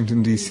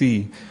Washington,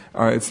 D.C.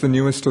 It's the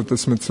newest of the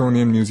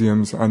Smithsonian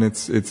museums, and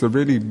it's a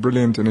really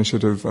brilliant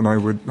initiative, and I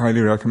would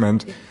highly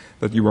recommend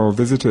that you all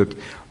visit it.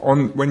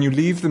 When you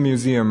leave the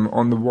museum,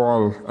 on the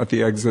wall at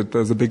the exit,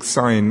 there's a big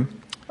sign.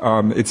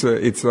 It's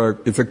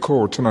a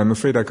quote, and I'm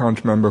afraid I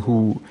can't remember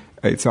who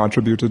it's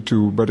attributed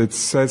to, but it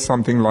says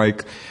something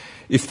like,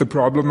 if the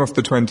problem of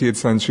the 20th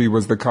century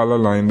was the color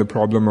line, the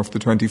problem of the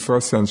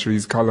 21st century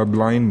is color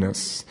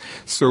blindness.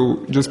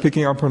 So just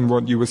picking up on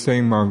what you were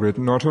saying, Margaret,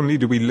 not only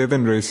do we live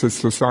in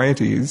racist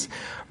societies,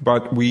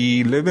 but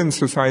we live in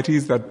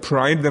societies that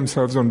pride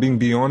themselves on being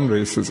beyond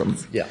racism,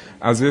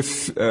 as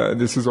if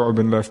this has all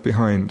been left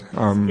behind,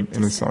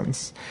 in a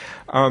sense.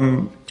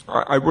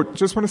 I would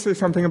just want to say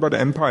something about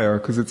empire,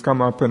 because it's come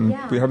up and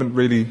we haven't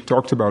really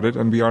talked about it,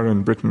 and we are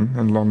in Britain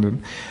and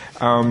London.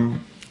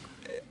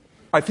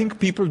 I think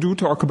people do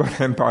talk about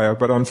empire,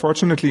 but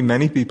unfortunately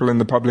many people in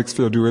the public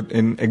sphere do it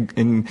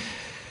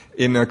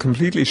in a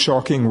completely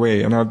shocking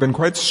way. And I've been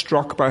quite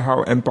struck by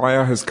how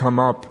empire has come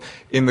up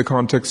in the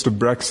context of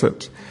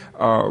Brexit,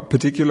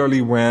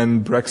 particularly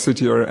when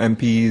Brexiteer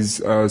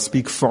MPs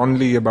speak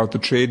fondly about the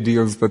trade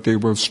deals that they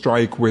will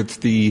strike with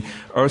the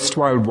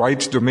erstwhile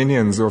white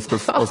dominions of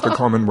the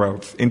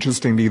Commonwealth.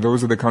 Interestingly,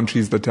 those are the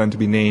countries that tend to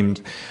be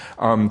named.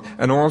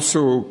 And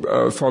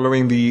also,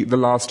 following the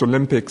last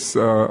Olympics,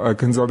 a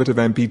Conservative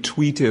MP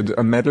tweeted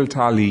a medal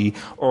tally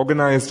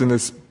organized in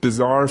this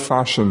bizarre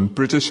fashion,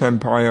 British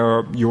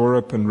Empire,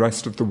 Europe, and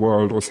rest of the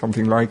world, or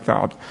something like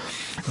that.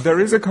 There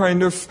is a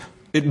kind of,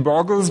 it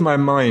boggles my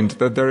mind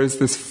that there is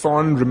this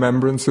fond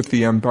remembrance of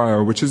the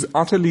empire, which is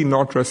utterly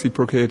not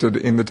reciprocated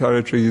in the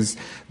territories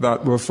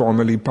that were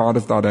formerly part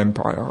of that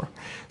empire.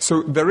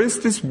 So there is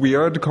this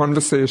weird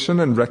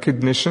conversation and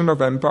recognition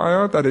of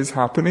empire that is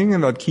happening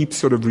and that keeps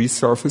sort of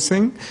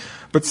resurfacing.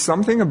 But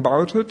something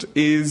about it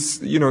is,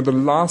 the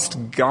last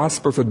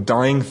gasp of a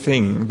dying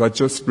thing that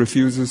just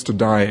refuses to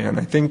die. And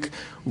I think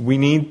we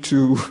need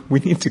to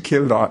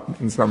kill that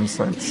in some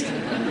sense.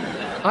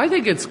 I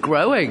think it's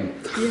growing.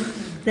 Yeah,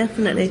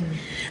 definitely.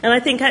 And I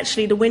think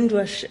actually the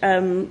Windrush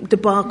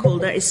debacle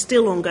that is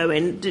still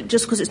ongoing,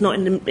 just because it's not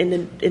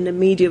in the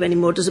media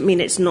anymore, doesn't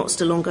mean it's not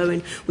still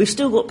ongoing. We've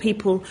still got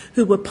people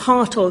who were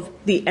part of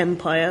the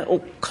empire or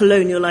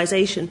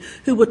colonialisation,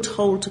 who were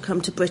told to come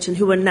to Britain,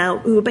 who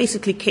were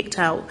basically kicked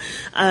out,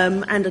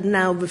 and have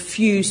now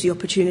refused the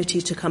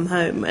opportunity to come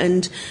home.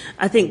 And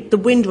I think the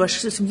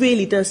Windrush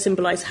really does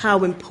symbolise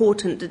how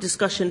important the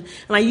discussion.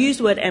 And I use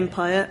the word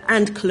empire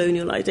and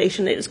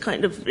colonialisation. It's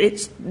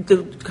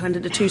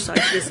the two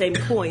sides of the same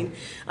coin.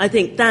 I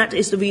think that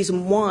is the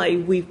reason why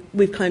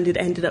we've kind of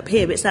ended up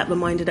here. It's that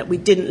reminder that we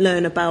didn't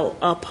learn about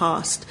our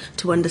past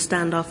to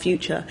understand our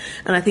future.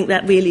 And I think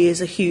that really is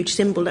a huge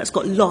symbol that's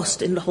got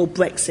lost in the whole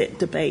Brexit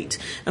debate.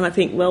 And I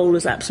think Rahul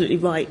was absolutely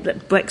right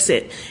that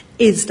Brexit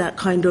is that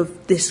kind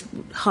of this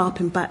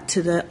harping back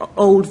to the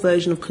old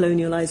version of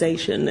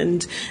colonialisation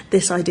and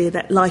this idea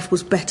that life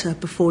was better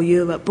before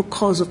Europe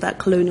because of that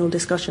colonial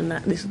discussion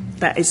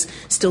that is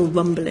still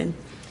rumbling.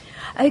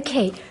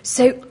 Okay,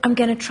 so I'm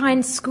going to try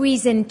and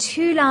squeeze in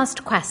 2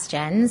 last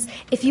questions.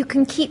 If you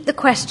can keep the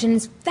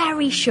questions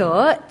very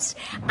short,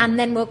 and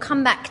then we'll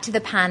come back to the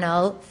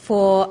panel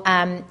for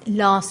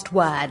last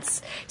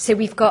words. So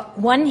we've got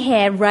one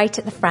here right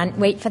at the front.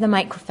 Wait for the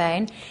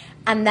microphone.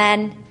 And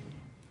then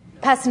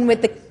person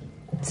with the...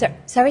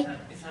 Sorry?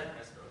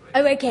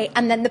 Oh, okay.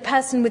 And then the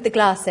person with the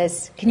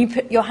glasses. Can you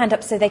put your hand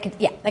up so they can...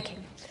 Yeah, okay.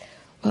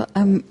 Well,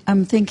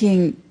 I'm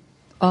thinking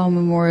all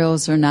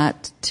memorials are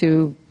not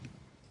to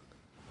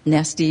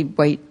nasty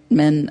white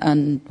men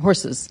on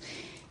horses,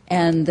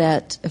 and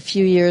that a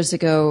few years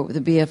ago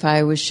the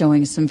BFI was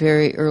showing some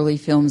very early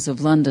films of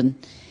London,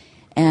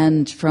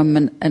 and from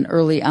an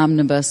early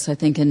omnibus, I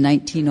think in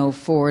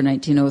 1904,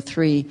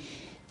 1903,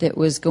 that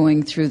was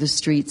going through the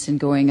streets and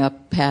going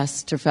up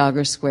past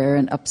Trafalgar Square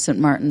and up St.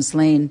 Martin's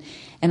Lane,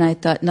 and I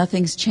thought,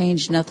 nothing's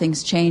changed,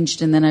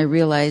 and then I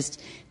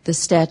realized the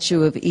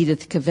statue of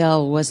Edith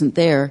Cavell wasn't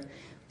there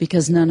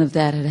because none of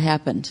that had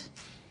happened.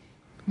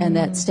 And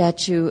that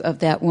statue of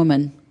that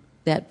woman,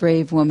 that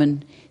brave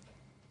woman,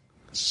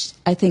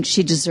 I think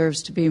she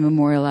deserves to be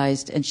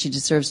memorialized and she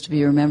deserves to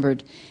be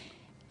remembered.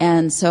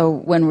 And so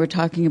when we're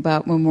talking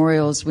about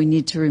memorials, we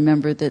need to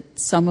remember that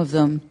some of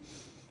them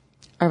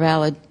are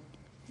valid.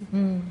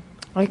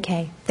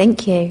 Okay,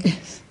 thank you.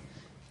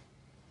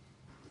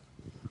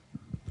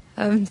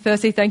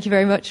 Firstly, thank you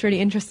very much.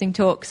 Really interesting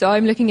talk. So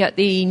I'm looking at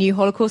the new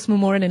Holocaust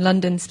Memorial in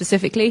London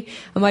specifically.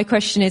 And my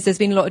question is, there's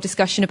been a lot of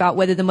discussion about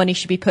whether the money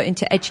should be put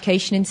into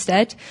education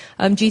instead.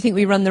 Do you think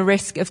we run the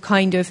risk of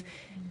kind of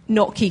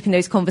not keeping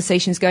those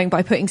conversations going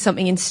by putting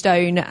something in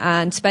stone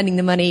and spending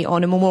the money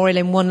on a memorial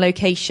in one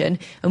location,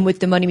 and would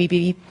the money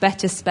maybe be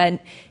better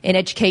spent in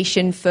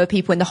education for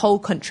people in the whole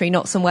country,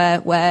 not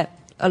somewhere where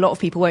a lot of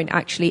people won't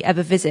actually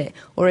ever visit?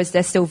 Or is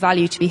there still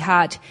value to be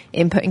had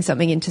in putting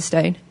something into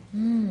stone?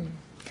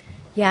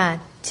 Yeah,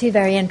 2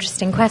 very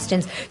interesting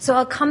questions. So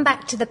I'll come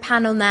back to the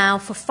panel now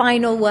for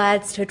final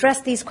words to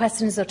address these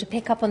questions or to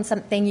pick up on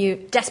something you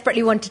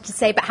desperately wanted to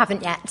say but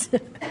haven't yet.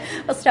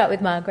 I'll start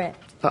with Margaret.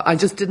 I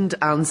just didn't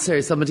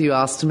answer somebody who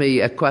asked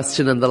me a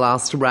question in the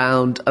last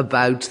round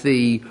about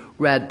the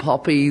red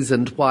poppies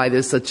and why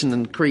there's such an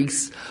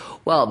increase.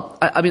 Well,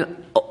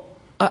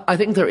 I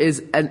think there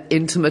is an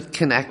intimate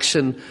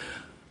connection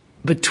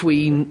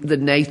between the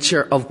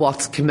nature of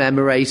what's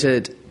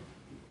commemorated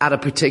at a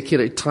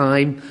particular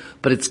time,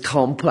 but it's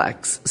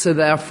complex. So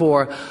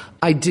therefore,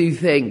 I do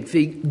think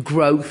the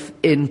growth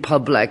in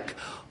public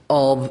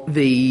of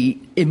the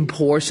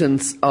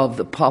importance of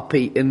the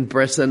poppy in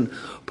Britain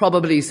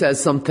probably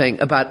says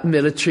something about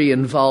military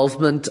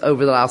involvement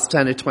over the last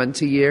 10 or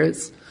 20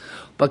 years,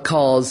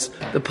 because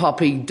the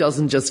poppy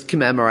doesn't just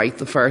commemorate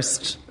the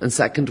First and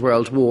Second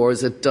World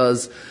Wars, it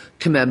does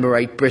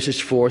commemorate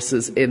British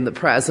forces in the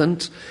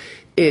present.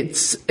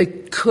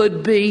 It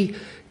could be...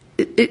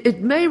 It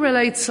may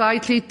relate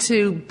slightly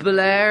to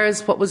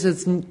Blair's, what was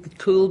his,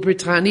 Cool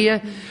Britannia,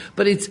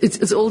 but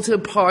it's also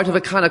part of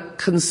a kind of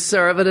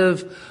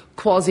conservative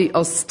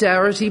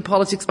quasi-austerity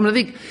politics. I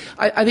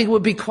think it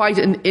would be quite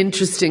an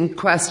interesting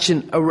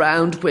question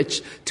around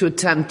which to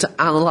attempt to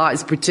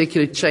analyse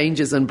particular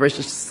changes in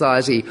British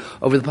society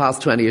over the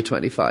past 20 or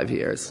 25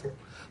 years.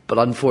 But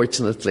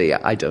unfortunately,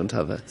 I don't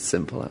have a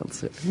simple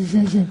answer.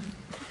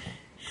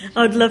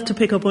 I'd love to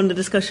pick up on the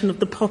discussion of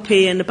the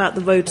poppy and about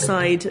the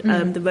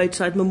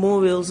roadside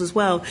memorials as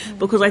well,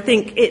 because I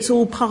think it's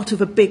all part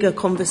of a bigger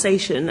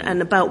conversation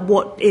and about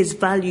what is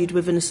valued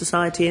within a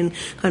society and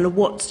kind of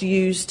what's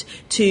used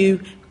to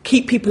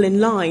keep people in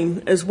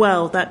line as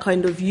well. That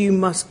kind of, you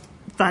must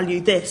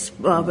value this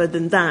rather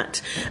than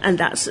that,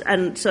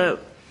 and so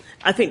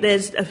I think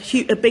there's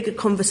a bigger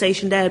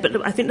conversation there,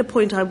 but I think the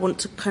point I want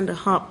to kind of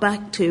harp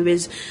back to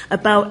is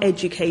about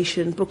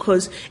education,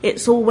 because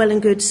it's all well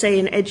and good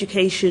saying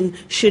education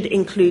should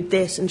include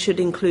this and should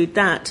include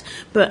that,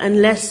 but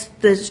unless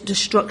the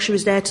structure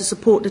is there to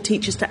support the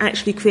teachers to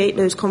actually create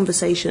those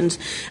conversations,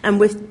 and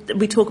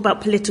we talk about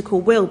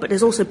political will, but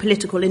there's also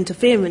political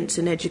interference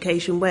in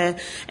education, where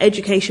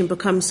education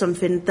becomes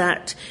something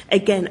that,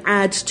 again,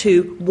 adds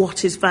to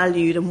what is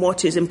valued and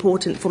what is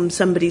important from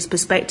somebody's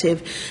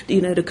perspective.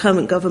 You know, the current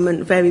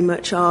government very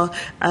much are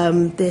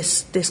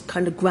this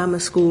kind of grammar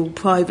school,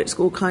 private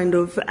school kind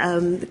of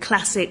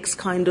classics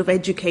kind of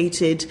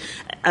educated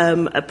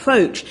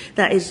approach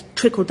that is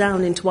trickled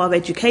down into our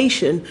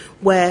education,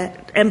 where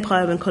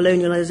empire and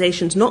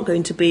colonialisation is not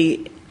going to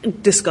be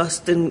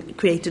discussed and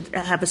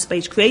have a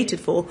space created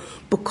for,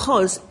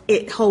 because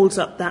it holds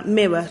up that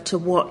mirror to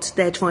what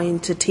they're trying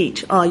to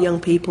teach our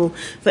young people.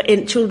 For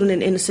children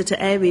in inner city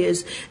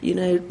areas, you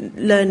know,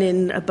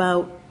 learning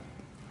about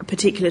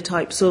particular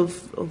types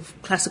of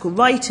classical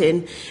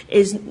writing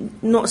is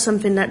not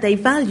something that they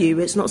value.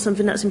 It's not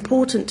something that's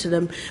important to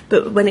them.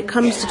 But when it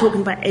comes to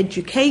talking about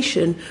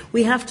education,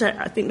 we have to,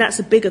 I think that's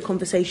a bigger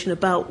conversation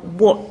about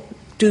what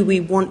do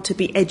we want to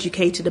be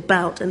educated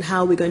about, and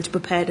how are we going to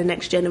prepare the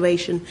next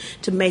generation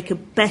to make a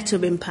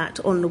better impact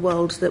on the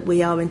world that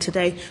we are in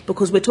today?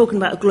 Because we're talking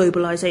about a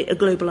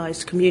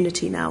globalised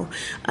community now,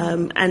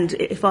 and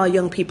if our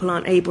young people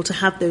aren't able to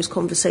have those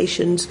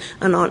conversations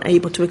and aren't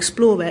able to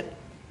explore it,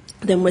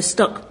 then we're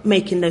stuck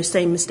making those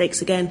same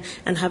mistakes again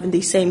and having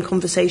these same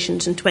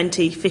conversations in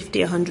 20, 50,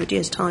 100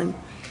 years' time.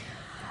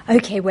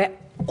 Okay, we're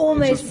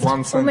almost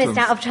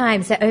out of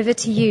time, so over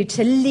to you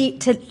to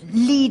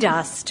lead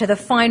us to the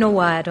final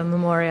word on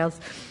memorials.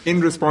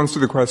 In response to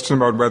the question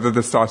about whether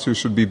the statue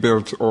should be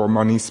built or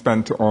money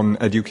spent on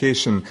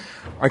education,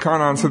 I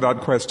can't answer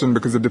that question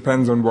because it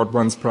depends on what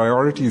one's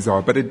priorities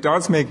are. But it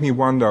does make me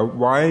wonder,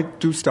 why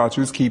do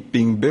statues keep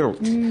being built?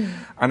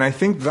 And I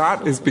think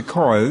that is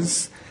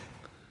because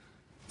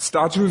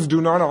statues do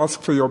not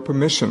ask for your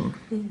permission.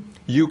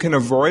 You can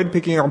avoid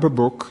picking up a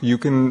book, you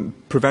can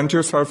prevent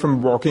yourself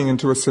from walking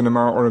into a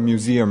cinema or a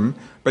museum,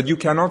 but you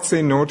cannot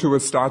say no to a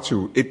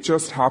statue. It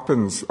just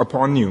happens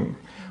upon you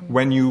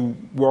when you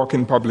walk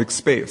in public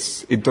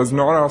space. It does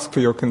not ask for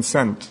your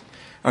consent.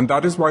 And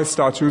that is why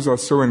statues are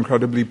so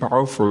incredibly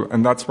powerful,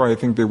 and that's why I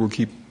think they will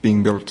keep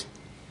being built.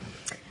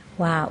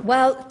 Wow.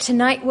 Well,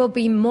 tonight will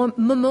be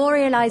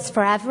memorialised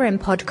forever in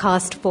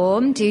podcast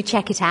form. Do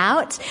check it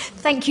out.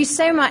 Thank you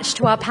so much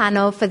to our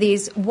panel for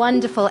these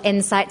wonderful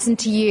insights and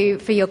to you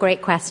for your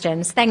great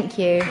questions. Thank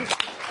you.